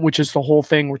relevant, which is the whole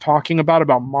thing we're talking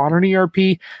about modern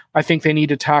ERP, I think they need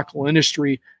to tackle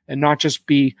industry and not just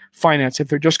be finance. If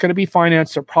they're just going to be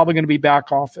finance, they're probably going to be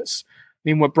back office. I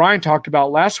mean, what Brian talked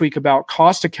about last week about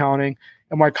cost accounting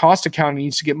and why cost accounting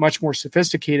needs to get much more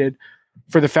sophisticated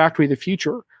for the factory of the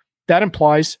future. That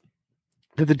implies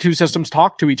that the two systems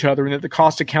talk to each other and that the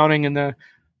cost accounting and the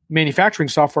manufacturing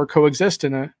software coexist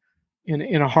in a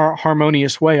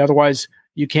harmonious way. Otherwise,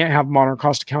 you can't have modern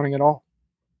cost accounting at all.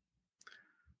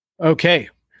 Okay.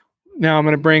 Now I'm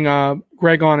going to bring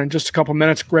Greg on in just a couple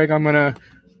minutes. Greg, I'm going to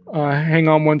hang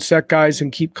on one sec, guys,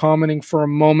 and keep commenting for a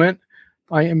moment.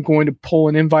 I am going to pull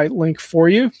an invite link for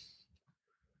you.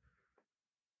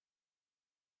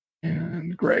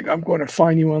 And Greg, I'm going to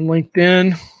find you on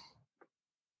LinkedIn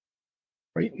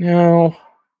right now.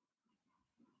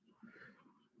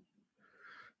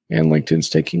 And LinkedIn's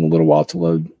taking a little while to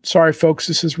load. Sorry, folks,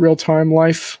 this is real-time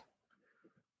life.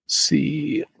 Let's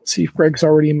see if Greg's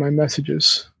already in my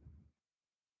messages.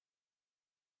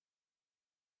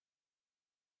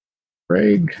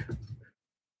 Greg.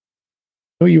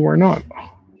 No, you are not.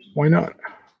 Why not?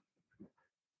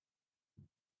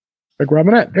 Greg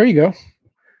Robinette. There you go.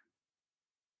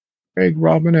 Greg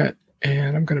Robinette.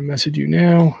 And I'm going to message you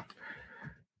now.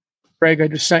 Greg, I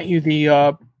just sent you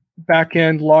the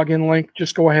back-end login link.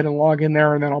 Just go ahead and log in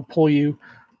there, and then I'll pull you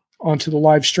onto the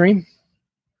live stream.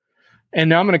 And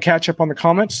now I'm going to catch up on the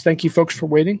comments. Thank you, folks, for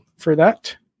waiting for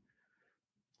that.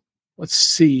 Let's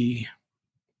see.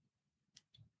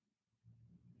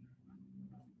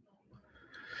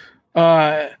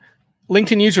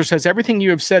 LinkedIn user says, everything you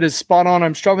have said is spot on.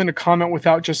 I'm struggling to comment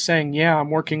without just saying, yeah, I'm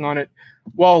working on it.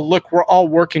 Well, look, we're all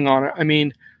working on it. I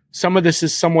mean, some of this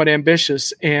is somewhat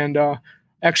ambitious. And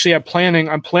actually, I'm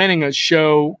planning a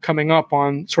show coming up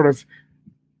on sort of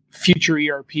future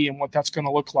ERP and what that's going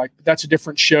to look like. But that's a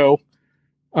different show.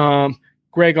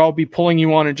 Greg, I'll be pulling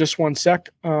you on in just one sec.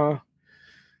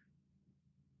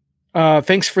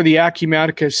 Thanks for the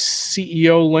Acumatica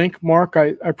CEO link, Mark.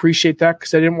 I appreciate that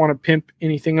because I didn't want to pimp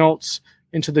anything else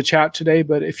into the chat today.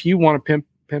 But if you want to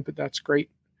pimp it, that's great.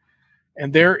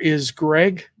 And there is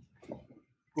Greg.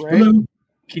 Greg, hello.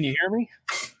 Can you hear me?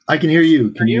 I can hear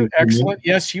you. Can you? Excellent.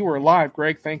 Yes, you are live,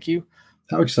 Greg. Thank you.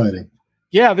 How exciting.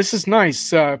 Yeah, this is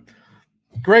nice.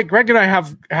 Greg and I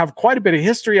have quite a bit of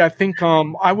history. I think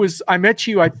I met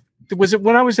you. Was it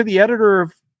when I was the editor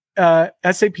of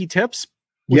SAP Tips?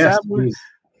 Yes.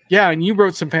 Yeah, and you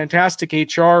wrote some fantastic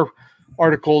HR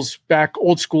articles back,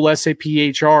 old school SAP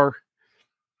HR.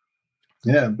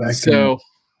 Yeah, back a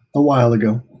while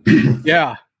ago.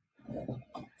 Yeah.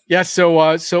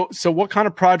 So what kind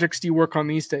of projects do you work on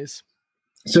these days?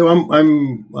 So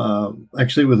I'm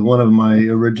actually with one of my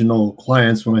original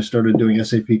clients when I started doing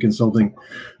SAP consulting,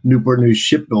 Newport News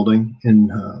Shipbuilding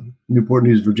in Newport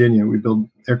News, Virginia. We build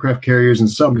aircraft carriers and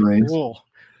submarines. Cool.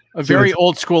 A very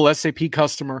old school SAP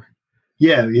customer.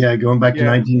 Yeah, going back to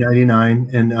 1999,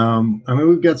 and I mean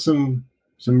we've got some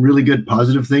really good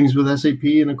positive things with SAP,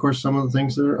 and of course some of the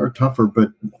things that are tougher.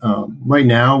 But right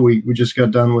now we just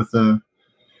got done with an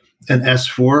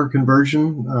S4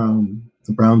 conversion,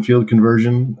 the brownfield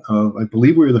conversion of, I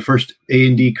believe we were the first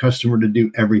A&D customer to do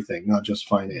everything, not just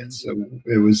finance. So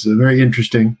it was very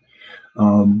interesting,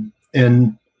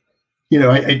 and. You know,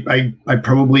 I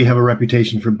probably have a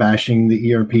reputation for bashing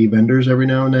the ERP vendors every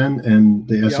now and then and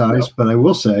the SIs, but I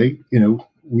will say, you know,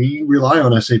 we rely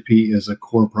on SAP as a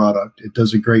core product. It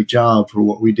does a great job for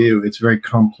what we do. It's very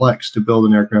complex to build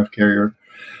an aircraft carrier.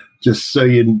 Just so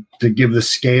to give the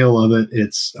scale of it,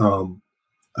 it's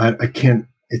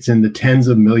it's in the tens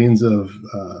of millions of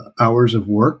hours of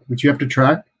work, which you have to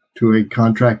track to a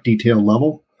contract detail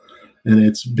level. And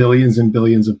it's billions and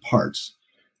billions of parts.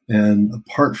 And a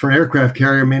part for an aircraft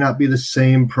carrier may not be the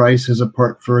same price as a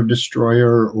part for a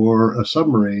destroyer or a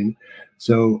submarine.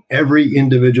 So every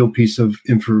individual piece of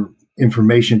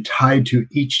information tied to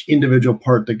each individual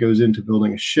part that goes into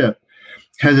building a ship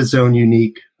has its own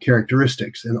unique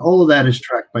characteristics. And all of that is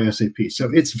tracked by SAP.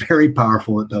 So it's very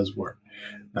powerful. It does work.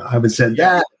 Now, having said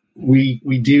that, we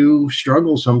do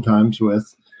struggle sometimes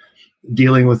with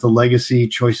dealing with the legacy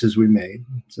choices we made.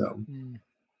 So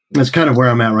that's kind of where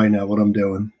I'm at right now, what I'm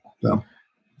doing. So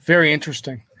very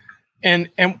interesting. And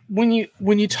when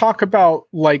you talk about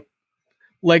like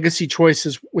legacy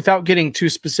choices, without getting too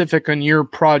specific on your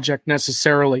project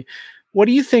necessarily, what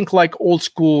do you think, like old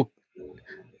school,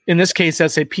 in this case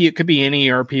SAP, it could be any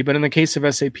ERP, but in the case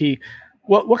of SAP,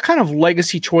 what kind of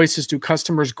legacy choices do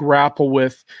customers grapple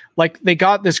with? Like they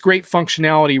got this great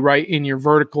functionality right in your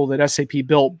vertical that SAP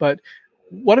built, but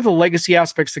what are the legacy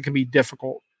aspects that can be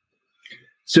difficult?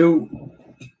 So,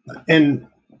 and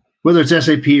whether it's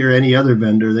SAP or any other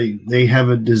vendor, they have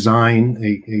a design,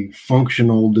 a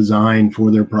functional design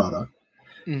for their product.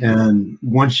 Mm-hmm. And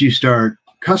once you start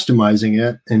customizing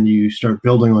it and you start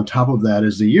building on top of that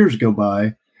as the years go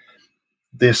by,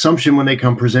 the assumption when they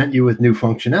come present you with new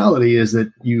functionality is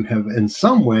that you have in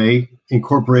some way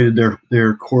incorporated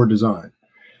their core design.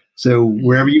 So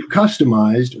wherever you've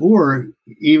customized, or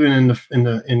even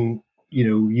in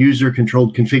user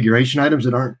controlled configuration items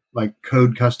that aren't like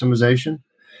code customization,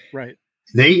 right?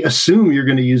 They assume you're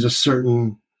going to use a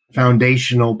certain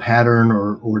foundational pattern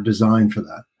or design for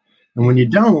that. And when you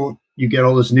don't, you get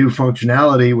all this new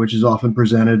functionality, which is often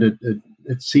presented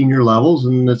at senior levels.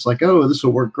 And it's like, oh, this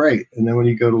will work great. And then when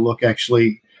you go to look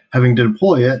actually having to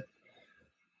deploy it,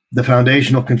 the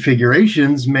foundational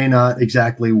configurations may not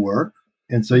exactly work.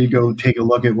 And so you go take a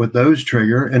look at what those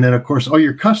trigger. And then, of course, all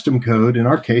your custom code, in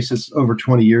our case, it's over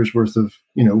 20 years worth of,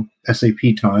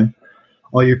 SAP time.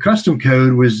 All your custom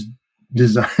code was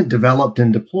designed, developed,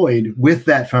 and deployed with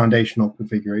that foundational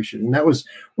configuration. And that was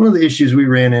one of the issues we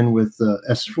ran in with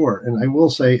S4. And I will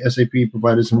say SAP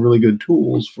provided some really good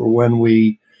tools for when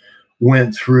we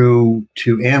went through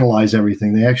to analyze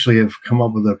everything. They actually have come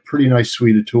up with a pretty nice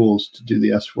suite of tools to do the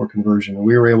S4 conversion. And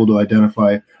we were able to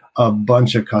identify a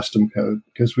bunch of custom code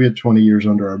because we had 20 years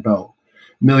under our belt.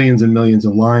 Millions and millions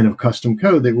of line of custom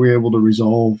code that we were able to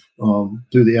resolve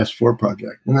through the S4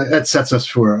 project. And that sets us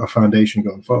for a foundation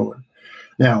going forward.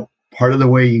 Now, part of the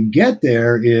way you get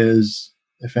there is,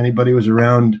 if anybody was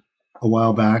around a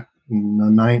while back in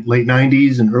the late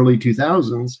 90s and early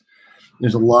 2000s,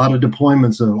 there's a lot of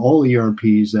deployments of all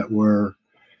ERPs that were,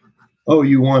 oh,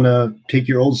 you want to take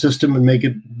your old system and make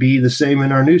it be the same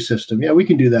in our new system. Yeah, we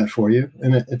can do that for you.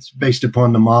 And it's based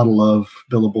upon the model of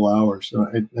billable hours.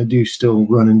 And I do still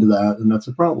run into that, and that's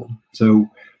a problem. So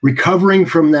recovering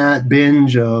from that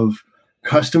binge of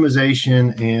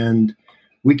customization, and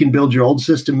we can build your old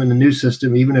system and a new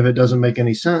system, even if it doesn't make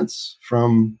any sense,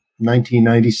 from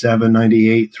 1997,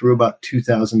 98 through about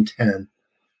 2010.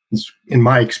 In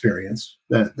my experience,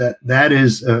 that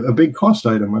is a big cost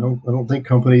item. I don't think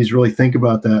companies really think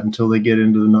about that until they get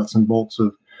into the nuts and bolts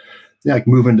of like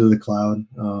moving to the cloud.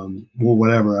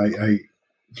 Whatever.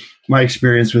 My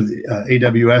experience with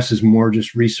AWS is more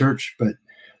just research, but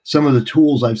some of the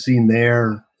tools I've seen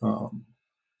there,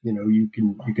 you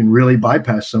can really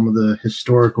bypass some of the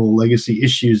historical legacy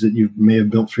issues that you may have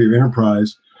built for your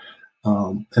enterprise.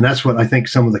 And that's what I think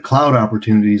some of the cloud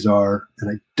opportunities are. And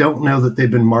I don't know that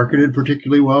they've been marketed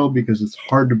particularly well because it's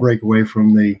hard to break away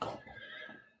from the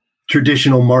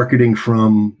traditional marketing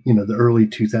from, the early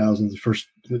 2000s, the first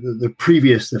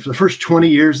 20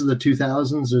 years of the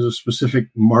 2000s. There's a specific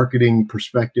marketing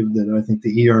perspective that I think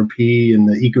the ERP and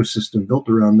the ecosystem built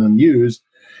around them use.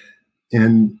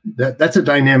 And that's a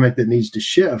dynamic that needs to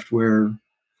shift, where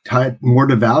tied more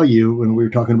to value. When we were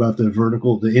talking about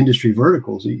the industry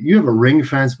verticals, you have a ring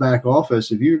fence back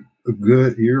office. If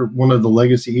you're one of the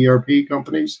legacy ERP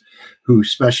companies who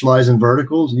specialize in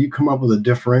verticals, and you come up with a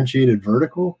differentiated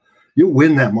vertical, you'll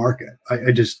win that market.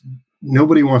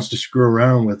 Nobody wants to screw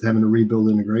around with having to rebuild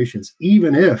integrations,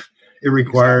 even if it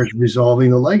requires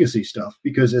resolving the legacy stuff,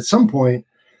 because at some point,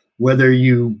 whether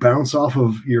you bounce off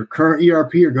of your current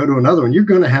ERP or go to another one, you're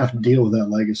going to have to deal with that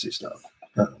legacy stuff.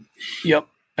 Yep.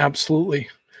 Absolutely.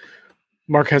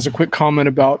 Mark has a quick comment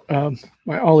about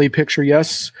my Ollie picture.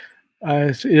 Yes,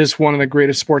 it is one of the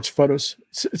greatest sports photos.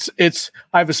 It's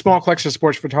I have a small collection of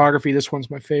sports photography. This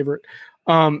one's my favorite.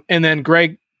 And then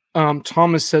Greg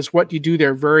Thomas says, "What do you do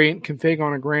there? Variant config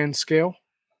on a grand scale?"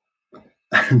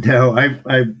 No,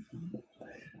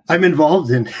 I'm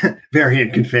involved in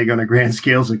variant config on a grand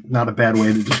scale. Is not a bad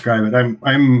way to describe it.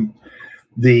 I'm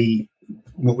the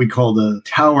what we call the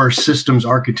tower systems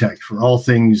architect for all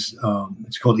things.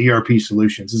 It's called ERP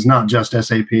solutions. It's not just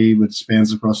SAP, but it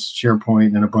spans across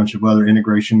SharePoint and a bunch of other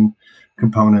integration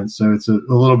components. So it's a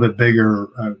little bit bigger,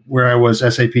 where I was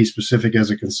SAP specific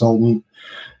as a consultant.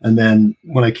 And then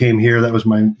when I came here, that was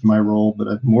my role, but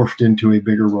I morphed into a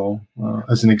bigger role.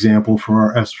 As an example, for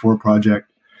our S4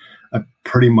 project, I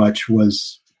pretty much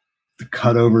was the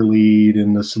cutover lead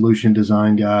and the solution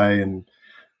design guy, and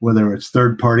whether it's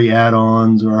third-party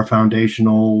add-ons or our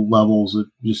foundational levels,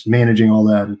 just managing all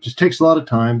that, it just takes a lot of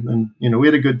time. And we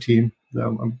had a good team.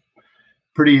 So I'm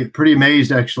pretty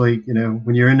amazed, actually.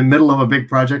 When you're in the middle of a big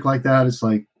project like that, it's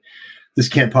like this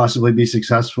can't possibly be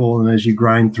successful. And as you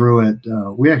grind through it,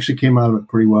 we actually came out of it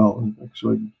pretty well. And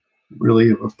actually, really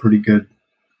a pretty good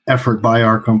effort by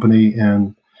our company,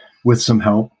 and with some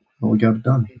help, we got it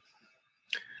done.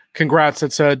 Congrats!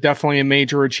 It's definitely a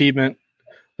major achievement,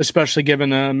 especially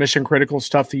given the mission critical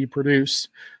stuff that you produce.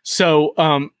 So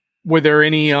were there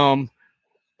any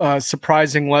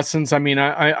surprising lessons? I mean,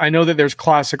 I know that there's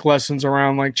classic lessons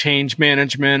around like change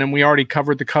management, and we already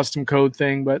covered the custom code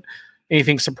thing, but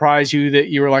anything surprise you that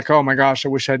you were like, oh my gosh, I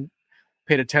wish I'd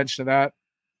paid attention to that?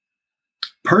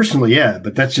 Personally, yeah,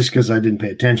 but that's just because I didn't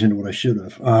pay attention to what I should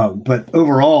have. But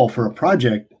overall, for a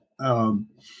project,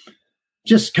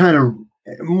 just kind of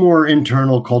more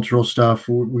internal cultural stuff.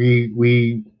 We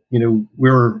we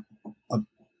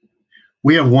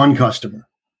have one customer,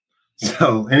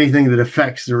 so anything that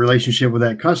affects the relationship with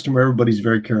that customer, everybody's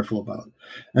very careful about.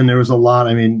 And there was a lot.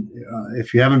 I mean,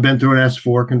 if you haven't been through an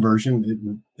S4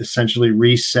 conversion, it essentially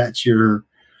resets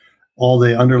all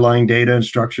the underlying data and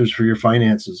structures for your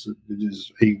finances. It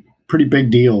is a pretty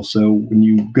big deal. So when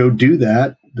you go do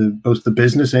that, both the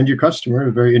business and your customer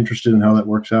are very interested in how that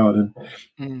works out.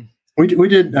 And we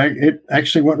did. It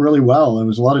actually went really well. There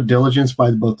was a lot of diligence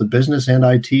by both the business and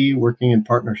IT working in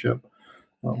partnership,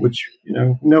 which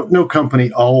no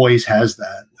company always has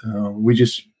that. We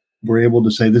just were able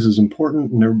to say this is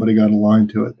important, and everybody got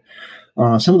aligned to it.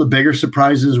 Some of the bigger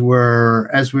surprises were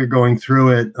as we were going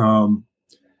through it.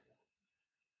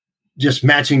 Just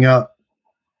matching up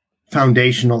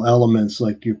foundational elements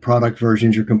like your product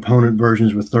versions, your component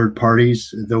versions with third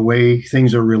parties. The way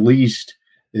things are released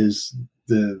is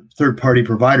the third party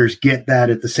providers get that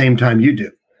at the same time you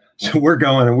do. So we're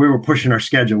going and we were pushing our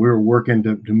schedule. We were working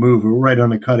to move. We were right on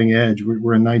the cutting edge.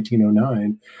 We're in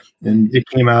 1909 and it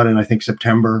came out in, I think,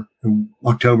 September and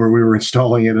October. We were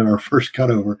installing it in our first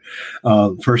cutover,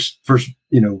 first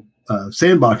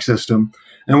sandbox system.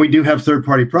 And we do have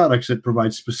third-party products that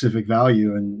provide specific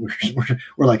value, and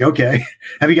we're like, okay,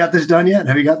 have you got this done yet?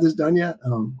 Have you got this done yet?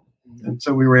 And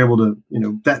so we were able to,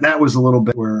 that was a little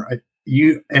bit where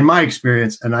in my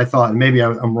experience, and I thought, and maybe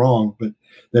I'm wrong, but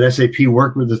that SAP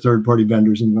worked with the third-party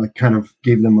vendors and like kind of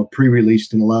gave them a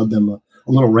pre-release and allowed them a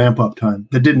little ramp-up time.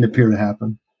 That didn't appear to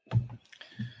happen.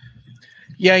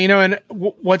 Yeah, and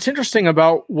what's interesting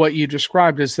about what you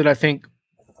described is that I think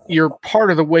you're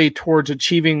part of the way towards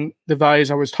achieving the values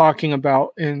I was talking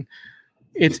about. And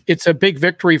it's a big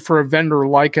victory for a vendor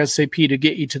like SAP to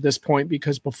get you to this point,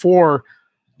 because before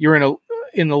you're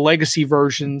in the legacy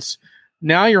versions,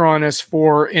 now you're on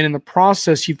S4, and in the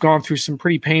process, you've gone through some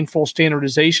pretty painful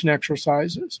standardization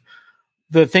exercises.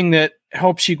 The thing that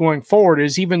helps you going forward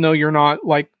is, even though you're not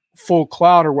like full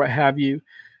cloud or what have you,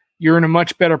 you're in a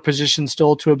much better position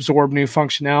still to absorb new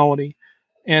functionality.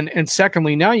 And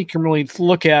secondly, now you can really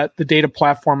look at the data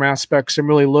platform aspects and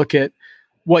really look at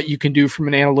what you can do from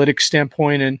an analytics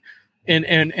standpoint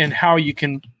and how you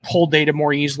can pull data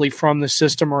more easily from the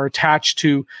system or attach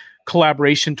to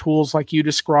collaboration tools like you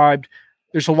described.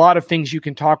 There's a lot of things you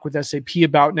can talk with SAP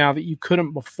about now that you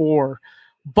couldn't before.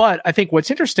 But I think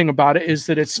what's interesting about it is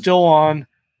that it's still on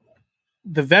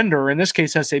the vendor, in this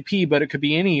case SAP, but it could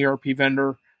be any ERP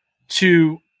vendor,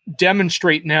 to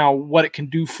demonstrate now what it can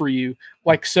do for you.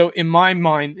 Like, so in my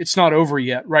mind, it's not over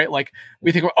yet, right? Like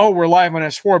we think, oh, we're live on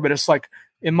S4, but it's like,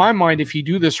 in my mind, if you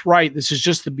do this right, this is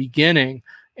just the beginning.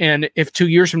 And if 2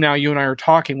 years from now, you and I are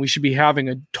talking, we should be having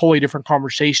a totally different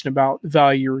conversation about the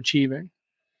value you're achieving.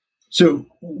 So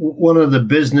one of the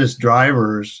business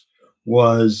drivers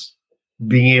was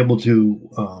being able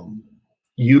to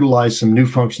utilize some new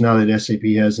functionality that SAP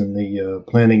has in the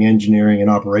planning, engineering, and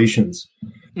operations.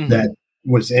 That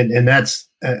was, and that's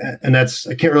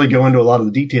I can't really go into a lot of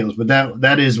the details, but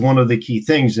that is one of the key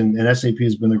things, and SAP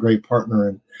has been a great partner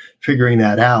in figuring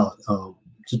that out.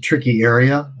 It's a tricky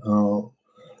area.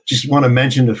 Just want to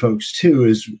mention to folks too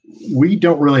is we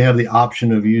don't really have the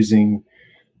option of using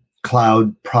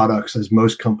cloud products as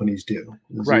most companies do.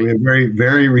 Right. We're very,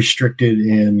 very restricted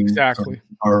in exactly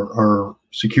our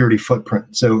security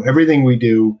footprint. So everything we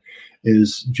do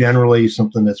is generally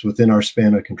something that's within our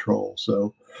span of control.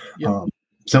 So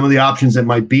some of the options that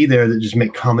might be there that just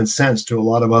make common sense to a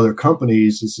lot of other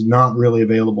companies is not really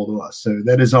available to us. So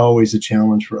that is always a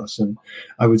challenge for us. And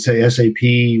I would say SAP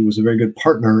was a very good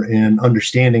partner in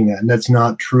understanding that. And that's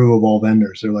not true of all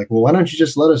vendors. They're like, well, why don't you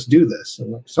just let us do this?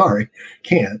 I'm like, sorry,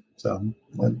 can't. So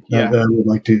I would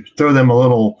like to throw them a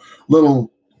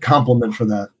little compliment for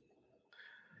that.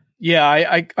 Yeah,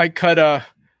 I cut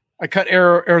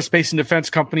aerospace and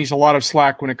defense companies a lot of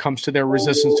slack when it comes to their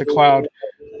resistance to cloud,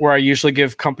 where I usually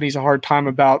give companies a hard time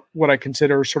about what I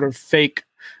consider sort of fake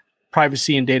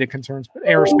privacy and data concerns. But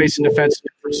aerospace and defense is a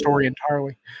different story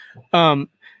entirely.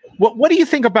 What do you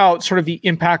think about sort of the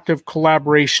impact of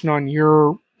collaboration on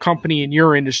your company and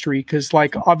your industry? Because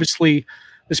like obviously,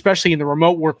 especially in the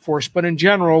remote workforce, but in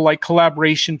general, like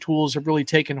collaboration tools have really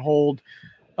taken hold.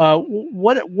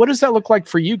 What does that look like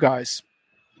for you guys?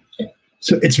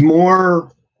 So it's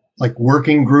more like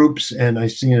working groups, and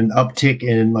I've seen an uptick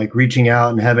in like reaching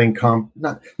out and having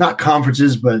not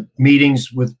conferences, but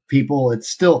meetings with people. They're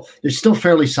still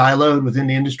fairly siloed within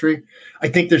the industry. I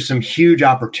think there's some huge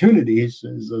opportunities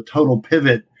as a total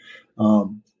pivot.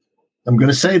 I'm going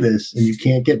to say this, and you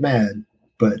can't get mad,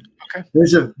 but okay.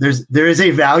 there is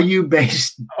a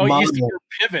value-based model. You see your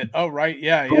Pivot. Oh, right.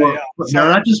 Yeah. No,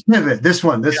 not just Pivot. This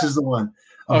one. This is the one.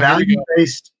 A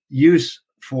value-based use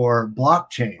for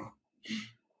blockchain.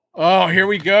 Oh, here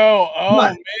we go.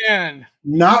 Oh, man.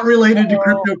 Not related to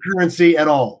cryptocurrency at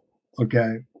all.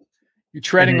 Okay. You're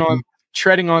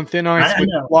treading on thin ice with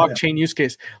the blockchain use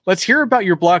case. Let's hear about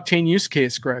your blockchain use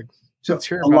case, Greg. So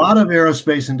a lot of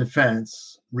aerospace and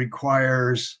defense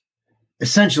requires,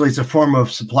 essentially, it's a form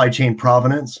of supply chain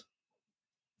provenance,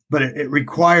 but it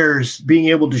requires being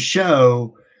able to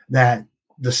show that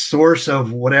the source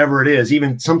of whatever it is,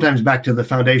 even sometimes back to the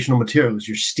foundational materials,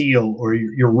 your steel or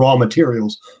your raw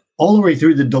materials, all the way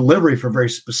through the delivery for very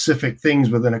specific things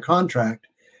within a contract,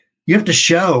 you have to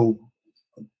show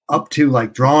up to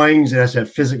like drawings. It has to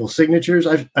have physical signatures.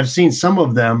 I've seen some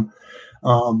of them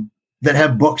that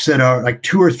have books that are like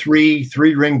 2 or 3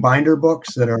 ring binder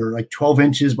books that are like 12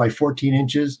 inches by 14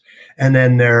 inches. And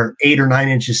then they're 8 or 9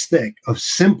 inches thick of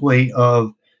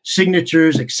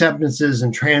signatures, acceptances,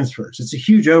 and transfers. It's a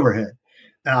huge overhead.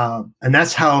 And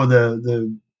that's how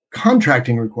the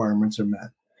contracting requirements are met.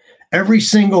 Every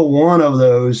single one of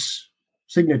those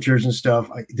signatures and stuff,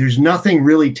 there's nothing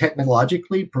really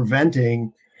technologically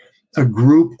preventing a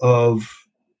group of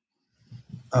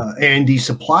A&D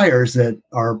suppliers that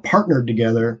are partnered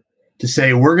together to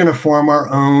say, we're going to form our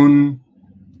own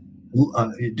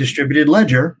distributed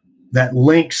ledger that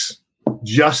links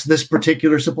just this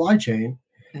particular supply chain.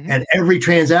 Mm-hmm. And every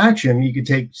transaction you could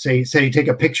take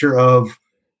a picture of,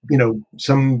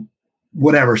 some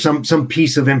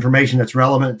piece of information that's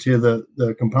relevant to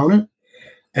the component.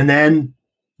 And then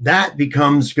that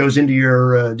goes into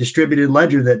your distributed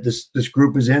ledger that this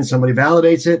group is in. Somebody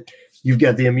validates it. You've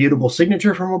got the immutable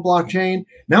signature from a blockchain.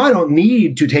 Now I don't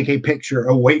need to take a picture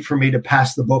or wait for me to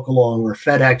pass the book along or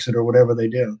FedEx it or whatever they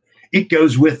do. It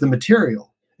goes with the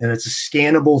material. And it's a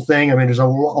scannable thing. I mean, there's a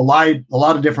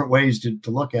lot of different ways to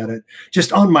look at it.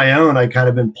 Just on my own, I kind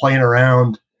of been playing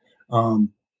around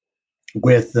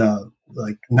with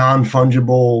like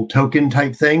non-fungible token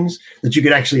type things that you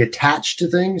could actually attach to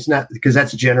things, not because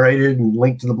that's generated and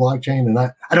linked to the blockchain. And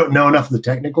I don't know enough of the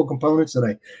technical components that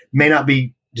I may not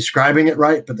be describing it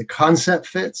right, but the concept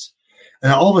fits.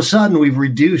 And all of a sudden, we've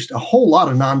reduced a whole lot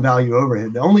of non-value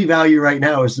overhead. The only value right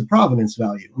now is the provenance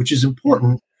value, which is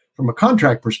important from a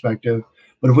contract perspective.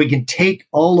 But if we can take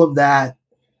all of that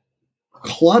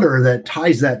clutter that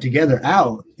ties that together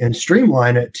out and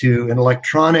streamline it to an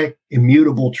electronic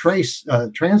immutable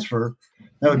transfer,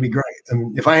 that would be great. I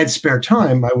mean, if I had spare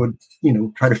time, I would,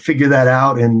 try to figure that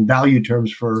out in value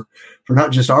terms for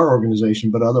not just our organization,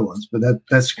 but other ones. But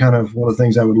that's kind of one of the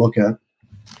things I would look at.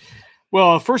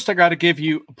 Well, first I got to give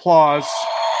you applause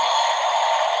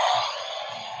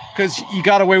because you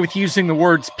got away with using the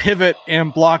words pivot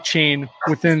and blockchain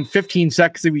within 15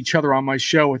 seconds of each other on my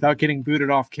show without getting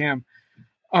booted off cam.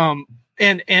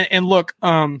 And look,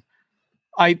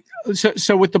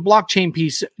 so with the blockchain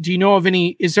piece, do you know of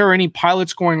is there any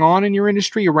pilots going on in your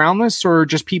industry around this, or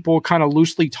just people kind of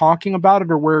loosely talking about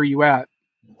it, or where are you at?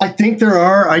 I think there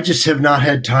are. I just have not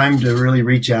had time to really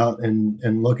reach out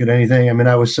and look at anything. I mean,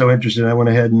 I was so interested. I went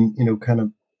ahead and, kind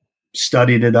of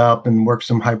studied it up and worked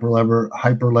some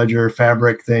Hyperledger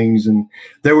Fabric things. And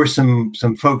there were some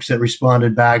folks that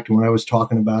responded back to when I was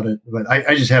talking about it, but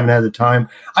I just haven't had the time.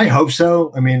 I hope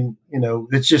so. I mean,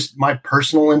 it's just my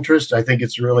personal interest. I think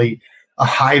it's really a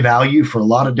high value for a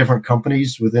lot of different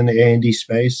companies within the A&D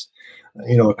space.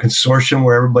 A consortium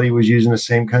where everybody was using the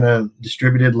same kind of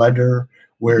distributed ledger,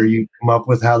 where you come up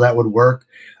with how that would work.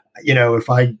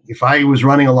 If I was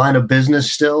running a line of business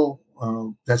still,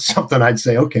 that's something I'd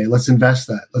say, okay, let's invest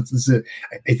that.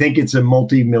 I think it's a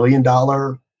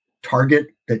multi-million-dollar target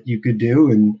that you could do,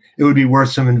 and it would be worth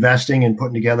some investing and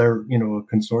putting together, a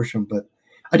consortium. But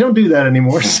I don't do that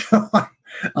anymore, so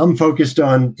I'm focused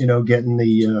on, getting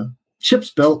the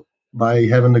chips built by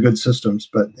having the good systems.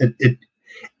 But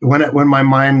when my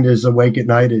mind is awake at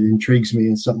night, it intrigues me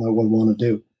and something I would want to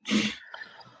do.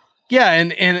 Yeah,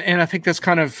 and I think that's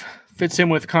kind of fits in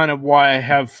with kind of why I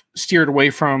have steered away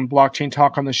from blockchain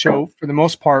talk on the show for the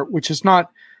most part, which is not,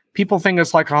 people think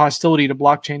it's like a hostility to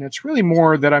blockchain. It's really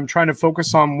more that I'm trying to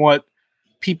focus on what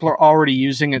people are already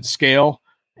using at scale.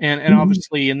 And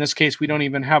obviously in this case, we don't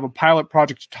even have a pilot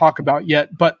project to talk about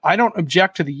yet, but I don't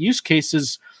object to the use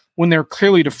cases when they're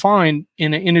clearly defined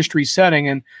in an industry setting.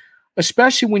 And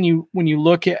especially when you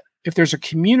look at, if there's a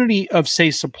community of,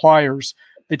 say, suppliers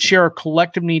that share a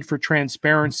collective need for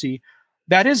transparency,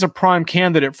 that is a prime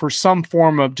candidate for some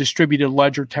form of distributed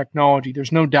ledger technology.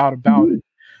 There's no doubt about it.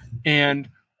 And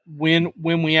when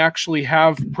we actually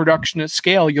have production at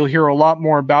scale, you'll hear a lot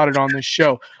more about it on this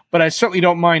show. But I certainly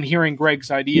don't mind hearing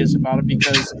Greg's ideas about it,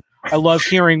 because I love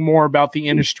hearing more about the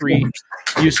industry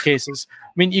use cases.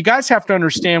 I mean, you guys have to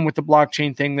understand with the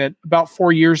blockchain thing that about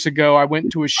 4 years ago, I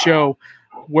went to a show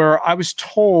where I was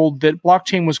told that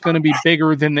blockchain was going to be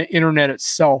bigger than the internet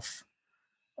itself.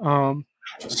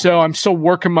 So I'm still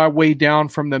working my way down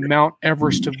from the Mount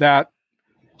Everest of that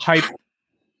hype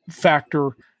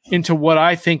factor into what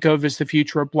I think of as the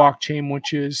future of blockchain,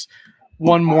 which is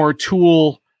one more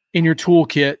tool in your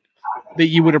toolkit that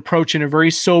you would approach in a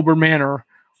very sober manner,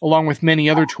 along with many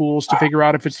other tools, to figure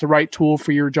out if it's the right tool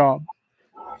for your job.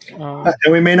 And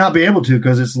we may not be able to,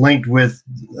 because it's linked with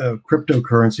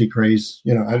cryptocurrency craze.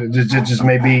 It just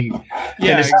may be.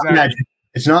 Yeah, it's exactly. not magic.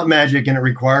 It's not magic, and it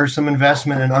requires some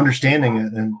investment in understanding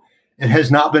it. And it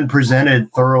has not been presented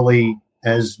thoroughly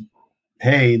as,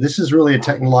 hey, this is really a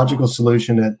technological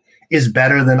solution that is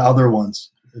better than other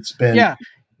ones. It's been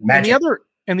magic.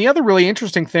 And the other really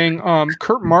interesting thing,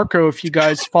 Kurt Marco, if you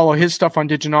guys follow his stuff on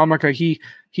Diginomica,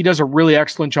 he does a really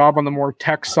excellent job on the more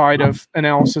tech side of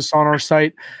analysis on our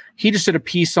site. He just did a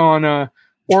piece on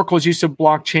Oracle's use of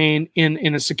blockchain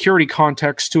in a security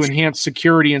context to enhance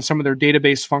security in some of their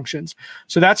database functions.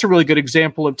 So that's a really good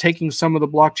example of taking some of the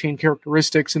blockchain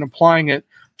characteristics and applying it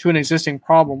to an existing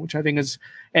problem, which I think is,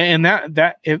 and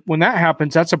when that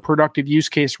happens, that's a productive use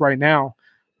case right now.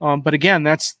 But again,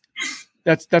 that's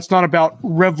not about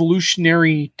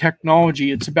revolutionary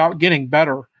technology. It's about getting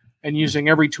better and using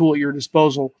every tool at your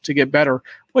disposal to get better,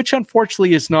 which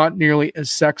unfortunately is not nearly as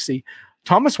sexy.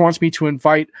 Thomas wants me to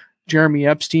invite Jeremy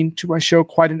Epstein to my show,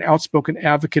 quite an outspoken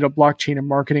advocate of blockchain and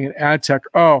marketing and ad tech.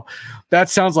 Oh, that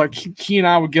sounds like he and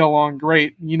I would get along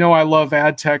great. I love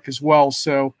ad tech as well.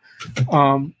 So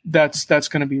that's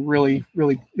going to be really,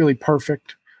 really, really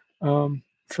perfect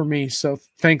for me. So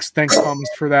thanks, Thomas,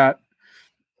 for that.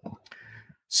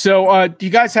 So do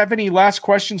you guys have any last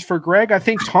questions for Greg? I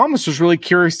think Thomas was really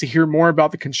curious to hear more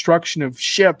about the construction of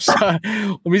ships.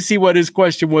 Let me see what his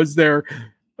question was there,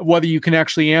 whether you can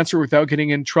actually answer without getting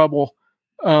in trouble.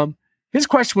 His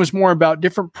question was more about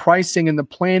different pricing and the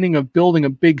planning of building a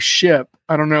big ship.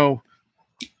 I don't know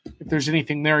if there's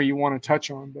anything there you want to touch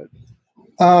on, but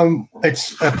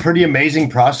it's a pretty amazing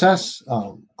process.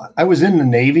 I was in the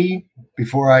Navy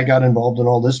before I got involved in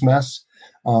all this mess,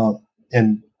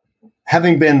 and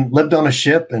having lived on a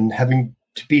ship and having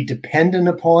to be dependent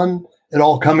upon it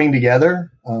all coming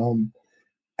together,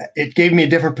 it gave me a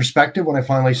different perspective when I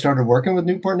finally started working with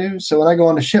Newport News. So when I go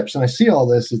on the ships and I see all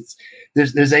this,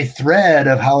 there's a thread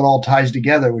of how it all ties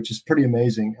together, which is pretty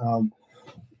amazing.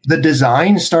 The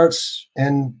design starts,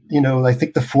 and I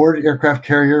think the Ford aircraft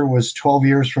carrier was 12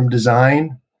 years from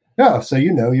design. Yeah, so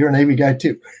you're a Navy guy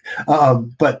too.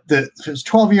 But it was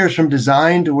 12 years from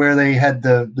design to where they had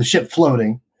the ship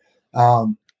floating.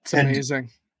 It's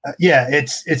amazing.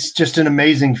 It's just an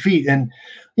amazing feat. And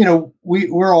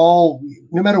we're all,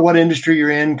 no matter what industry you're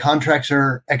in, contracts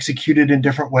are executed in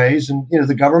different ways. And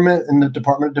the government and the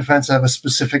Department of Defense have a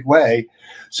specific way.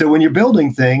 So when you're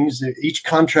building things, each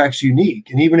contract's unique.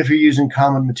 And even if you're using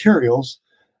common materials,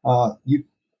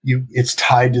 it's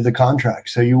tied to the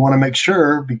contract. So you want to make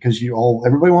sure, because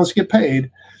everybody wants to get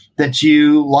paid, that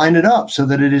you line it up so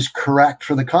that it is correct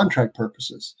for the contract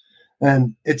purposes.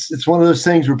 And it's one of those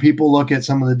things where people look at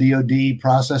some of the DoD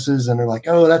processes and they're like,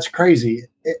 oh, that's crazy.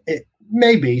 It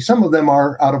may be. Some of them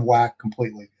are out of whack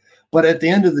completely. But at the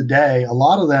end of the day, a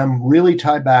lot of them really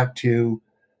tie back to,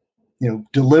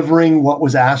 delivering what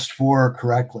was asked for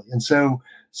correctly. And so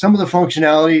some of the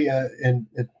functionality, and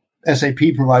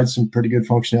SAP provides some pretty good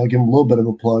functionality. Give them a little bit of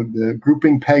a plug. The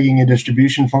grouping, pegging, and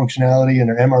distribution functionality and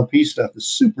their MRP stuff is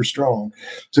super strong.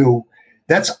 So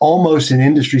that's almost an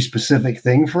industry-specific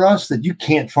thing for us that you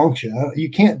can't function.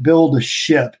 You can't build a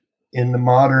ship in the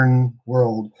modern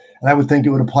world, and I would think it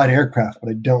would apply to aircraft, but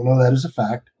I don't know that as a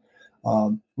fact,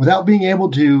 without being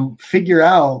able to figure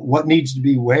out what needs to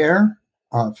be where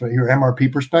from your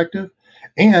MRP perspective,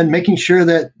 and making sure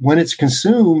that when it's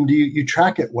consumed, you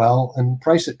track it well and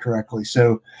price it correctly.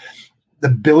 So the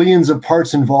billions of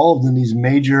parts involved in these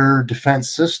major defense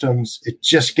systems, it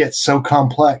just gets so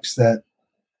complex that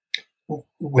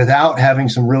without having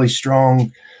some really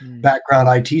strong background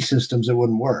IT systems, it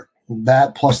wouldn't work.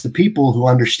 That plus the people who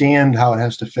understand how it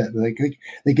has to fit.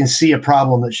 They can see a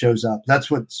problem that shows up. That's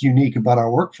what's unique about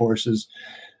our workforce is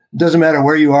it doesn't matter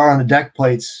where you are on the deck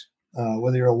plates,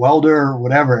 whether you're a welder or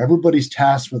whatever, everybody's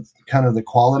tasked with kind of the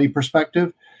quality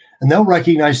perspective, and they'll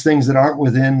recognize things that aren't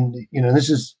within,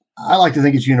 I like to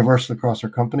think it's universal across our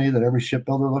company that every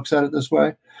shipbuilder looks at it this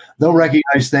way. They'll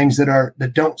recognize things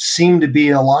that don't seem to be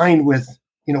aligned with,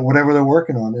 whatever they're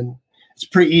working on. And it's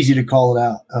pretty easy to call it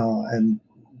out. And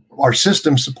our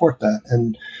systems support that.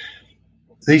 And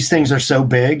these things are so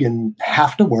big and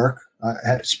have to work.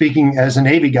 Speaking as a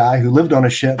Navy guy who lived on a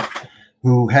ship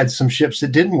who had some ships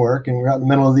that didn't work and we're out in the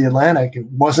middle of the Atlantic, it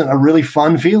wasn't a really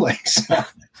fun feeling.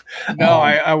 No,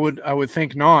 I would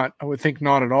think not. I would think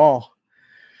not at all.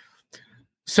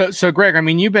 So Greg, I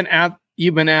mean, you've been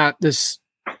at this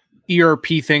ERP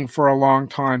thing for a long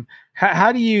time.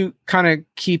 How do you kind of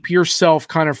keep yourself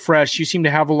kind of fresh? You seem to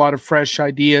have a lot of fresh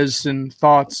ideas and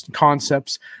thoughts and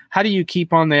concepts. How do you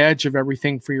keep on the edge of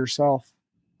everything for yourself?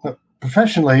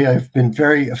 Professionally, I've been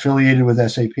very affiliated with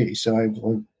SAP.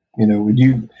 So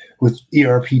with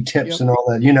ERP tips and all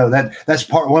that, that's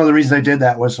one of the reasons I did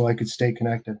that was so I could stay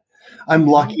connected. I'm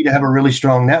lucky to have a really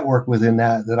strong network within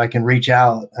that I can reach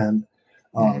out and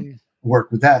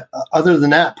work with that. Other than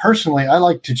that, personally, I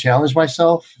like to challenge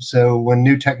myself. So when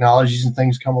new technologies and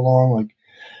things come along,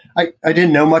 like I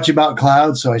didn't know much about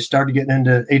cloud, so I started getting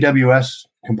into AWS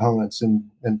components and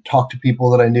talked to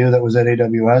people that I knew that was at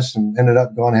AWS and ended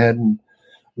up going ahead and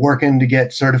working to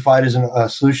get certified as a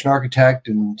solution architect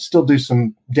and still do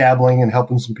some dabbling and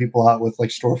helping some people out with like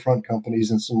storefront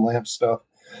companies and some LAMP stuff.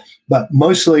 But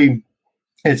mostly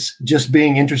it's just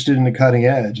being interested in the cutting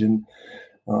edge. And,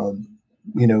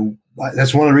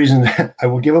 that's one of the reasons I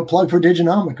will give a plug for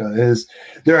Diginomica is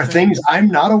there are things I'm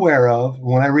not aware of.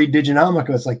 When I read Diginomica,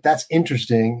 it's like, that's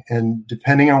interesting. And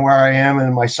depending on where I am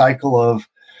in my cycle of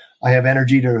I have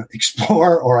energy to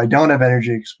explore or I don't have energy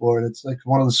to explore, it's like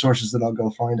one of the sources that I'll go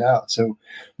find out. So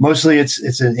mostly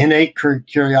it's an innate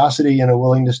curiosity and a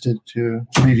willingness to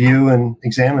review and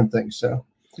examine things. So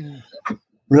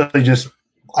really just,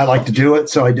 I like to do it.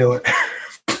 So I do it.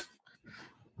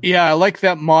 Yeah, I like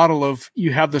that model of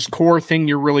you have this core thing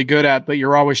you're really good at, but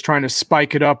you're always trying to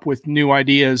spike it up with new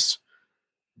ideas.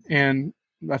 And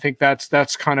I think that's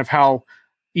kind of how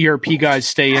ERP guys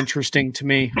stay interesting to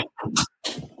me.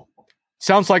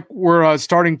 Sounds like we're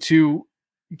starting to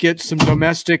get some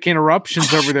domestic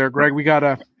interruptions over there, Greg. We got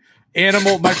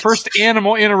my first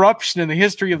animal interruption in the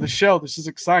history of the show. This is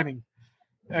exciting.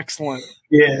 Excellent.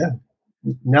 Yeah.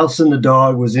 Nelson the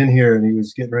dog was in here and he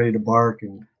was getting ready to bark,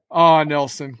 and oh,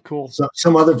 Nelson, cool. So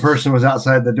some other person was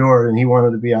outside the door and he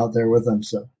wanted to be out there with them.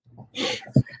 So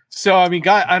I mean,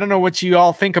 I don't know what you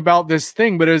all think about this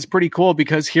thing, but it's pretty cool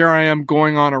because here I am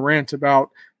going on a rant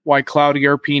about why cloud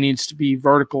ERP needs to be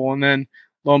vertical. And then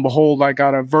lo and behold, I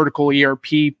got a vertical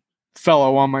ERP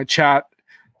fellow on my chat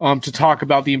to talk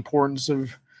about the importance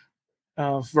of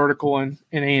vertical and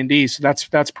A&D. So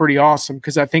that's pretty awesome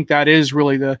because I think that is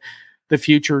really the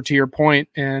future, to your point.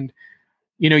 And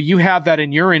you have that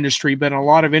in your industry, but in a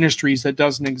lot of industries that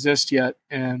doesn't exist yet.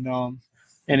 And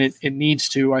it needs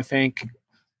to, I think,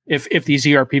 if these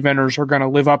ERP vendors are going to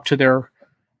live up to their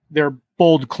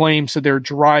bold claims that they're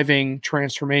driving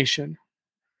transformation.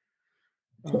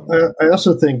 I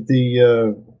also think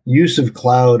the use of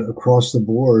cloud across the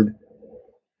board,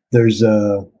 there's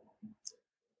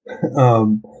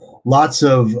lots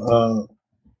of, I'm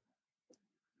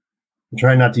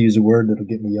trying not to use a word that'll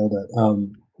get me yelled at,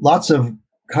 lots of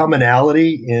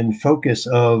commonality in focus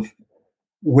of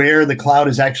where the cloud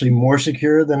is actually more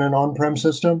secure than an on-prem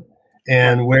system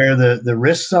and where the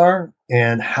risks are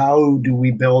and how do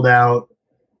we build out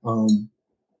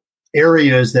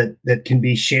areas that can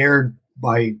be shared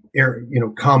by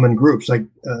common groups like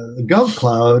the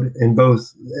GovCloud in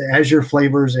both Azure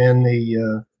flavors and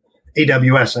the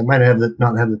AWS. I might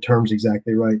not have the terms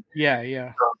exactly right.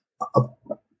 Yeah.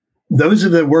 Those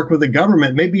that work with the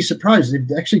government may be surprised.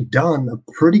 They've actually done a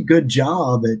pretty good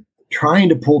job at trying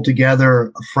to pull together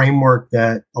a framework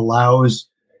that allows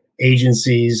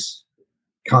agencies,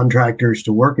 contractors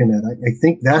to work in it. I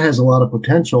think that has a lot of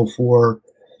potential for,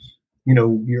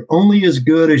 you're only as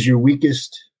good as your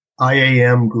weakest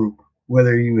IAM group,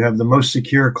 whether you have the most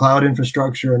secure cloud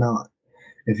infrastructure or not.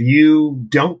 If you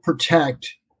don't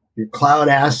protect your cloud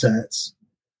assets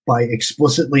by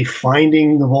explicitly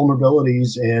finding the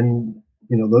vulnerabilities, and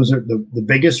those are the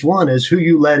biggest one is who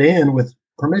you let in with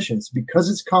permissions, because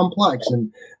it's complex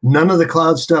and none of the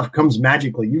cloud stuff comes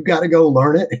magically. You've got to go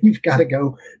learn it and you've got to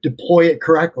go deploy it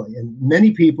correctly. And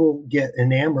many people get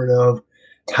enamored of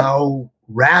how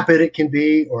rapid it can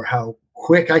be or how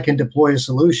quick I can deploy a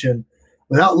solution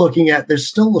without looking at there's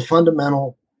still the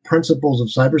fundamental principles of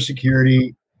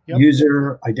cybersecurity,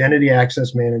 user identity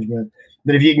access management.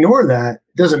 But if you ignore that,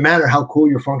 it doesn't matter how cool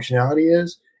your functionality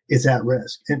is, it's at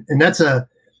risk. And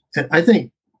I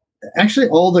think actually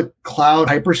all the cloud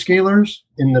hyperscalers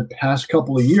in the past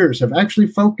couple of years have actually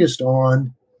focused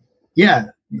on,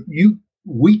 you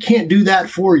we can't do that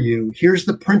for you. Here's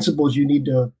the principles you need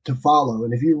to follow.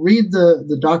 And if you read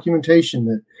the documentation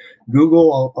that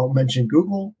Google, I'll mention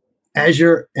Google,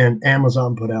 Azure, and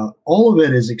Amazon put out, all of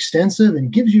it is extensive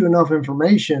and gives you enough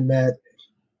information that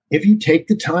if you take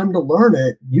the time to learn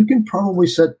it, you can probably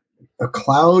set a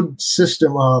cloud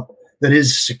system up that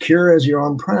is secure as your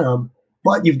on-prem,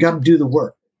 but you've got to do the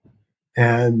work.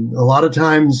 And a lot of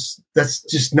times that's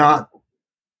just not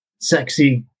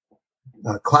sexy,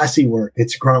 classy work.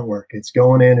 It's grunt work. It's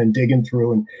going in and digging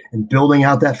through and building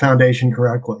out that foundation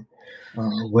correctly.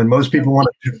 When most people want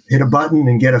to hit a button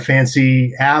and get a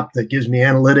fancy app that gives me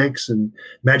analytics and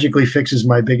magically fixes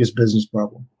my biggest business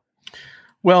problem.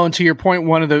 Well, and to your point,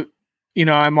 one of the,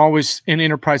 I'm always in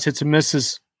enterprise hits and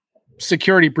misses.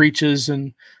 Security breaches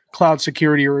and cloud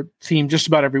security are themed just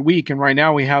about every week. And right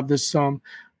now we have this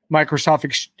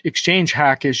Microsoft Exchange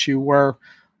hack issue where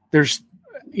there's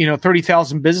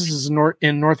 30,000 businesses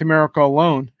in North America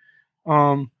alone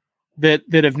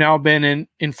that have now been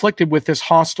inflicted with this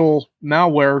hostile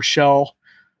malware shell,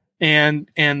 and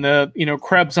the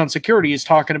Krebs on security is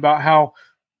talking about how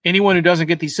anyone who doesn't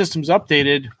get these systems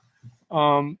updated,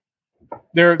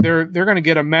 they're going to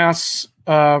get a mass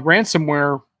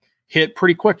ransomware hit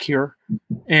pretty quick here,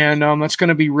 and that's going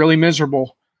to be really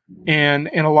miserable. And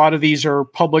a lot of these are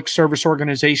public service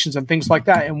organizations and things like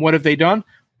that. And what have they done?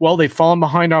 Well, they've fallen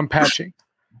behind on patching.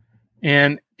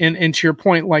 And to your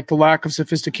point, like the lack of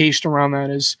sophistication around that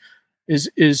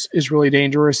is really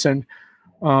dangerous. And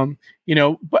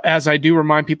as I do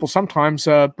remind people sometimes,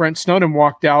 Brent Snowden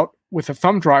walked out with a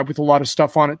thumb drive with a lot of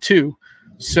stuff on it too.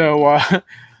 So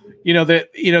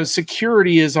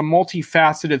security is a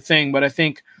multifaceted thing. But I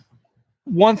think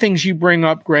one thing you bring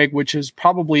up, Greg, which is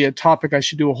probably a topic I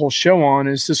should do a whole show on,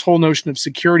 is this whole notion of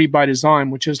security by design,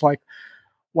 which is like,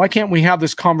 why can't we have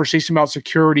this conversation about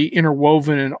security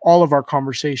interwoven in all of our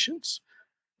conversations,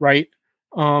 right?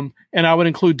 And I would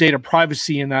include data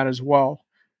privacy in that as well.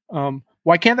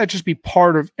 Why can't that just be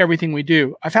part of everything we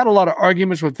do? I've had a lot of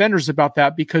arguments with vendors about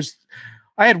that because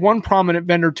I had one prominent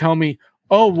vendor tell me,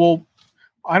 "Oh, well,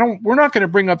 we're not going to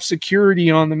bring up security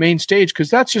on the main stage because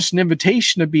that's just an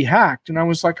invitation to be hacked." And I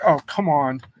was like, "Oh, come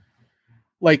on.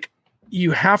 Like,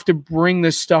 you have to bring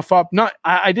this stuff up."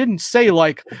 I didn't say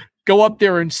like, go up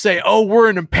there and say, "Oh, we're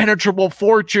an impenetrable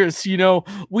fortress.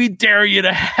 We dare you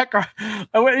to hack." I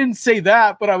didn't say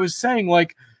that, but I was saying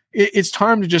like, it's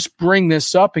time to just bring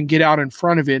this up and get out in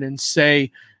front of it and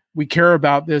say, we care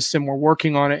about this and we're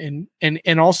working on it.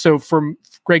 And also, from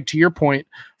Greg, to your point,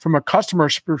 from a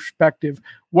customer's perspective,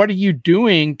 what are you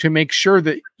doing to make sure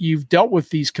that you've dealt with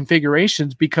these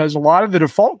configurations? Because a lot of the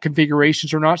default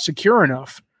configurations are not secure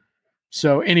enough.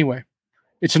 So anyway,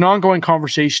 it's an ongoing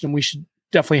conversation, and we should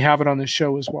definitely have it on this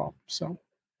show as well. So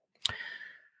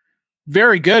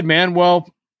very good, man. Well,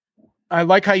 I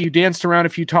like how you danced around a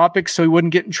few topics so you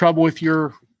wouldn't get in trouble with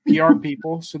your PR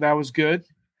people. So that was good.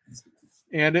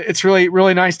 And it's really,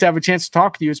 really nice to have a chance to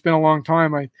talk to you. It's been a long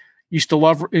time. I used to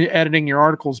love editing your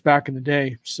articles back in the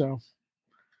day. So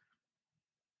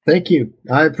thank you.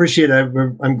 I appreciate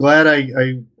it. I'm glad I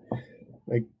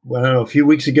don't know, a few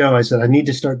weeks ago, I said, I need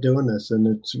to start doing this.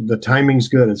 And the timing's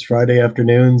good. It's Friday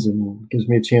afternoons and gives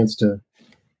me a chance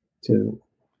to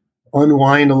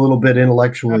unwind a little bit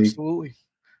intellectually. Absolutely.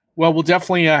 Well, we'll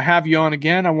definitely have you on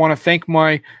again. I want to thank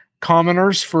my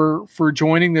commenters for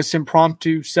joining this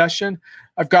impromptu session.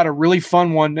 I've got a really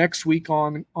fun one next week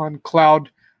on cloud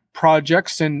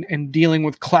projects and dealing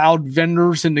with cloud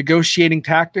vendors and negotiating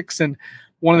tactics. And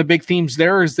one of the big themes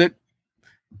there is that,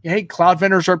 hey, cloud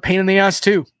vendors are a pain in the ass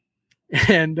too.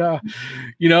 And,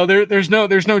 there's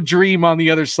no dream on the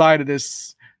other side of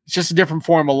this. It's just a different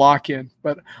form of lock-in.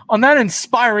 But on that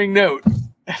inspiring note,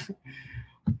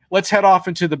 let's head off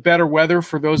into the better weather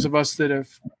for those of us that have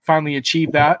finally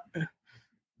achieved that.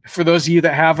 For those of you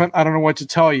that haven't, I don't know what to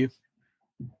tell you.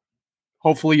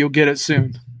 Hopefully you'll get it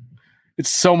soon. It's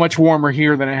so much warmer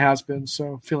here than it has been,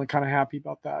 so feeling kind of happy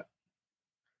about that.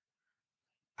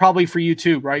 Probably for you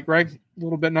too, right, Greg? A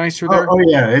little bit nicer there? Oh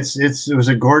yeah, it was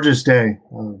a gorgeous day.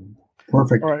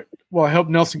 Perfect. All right. Well, I hope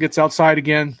Nelson gets outside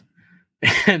again.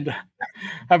 And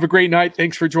have a great night.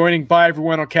 Thanks for joining. Bye,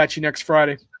 everyone. I'll catch you next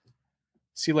Friday.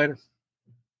 See you later.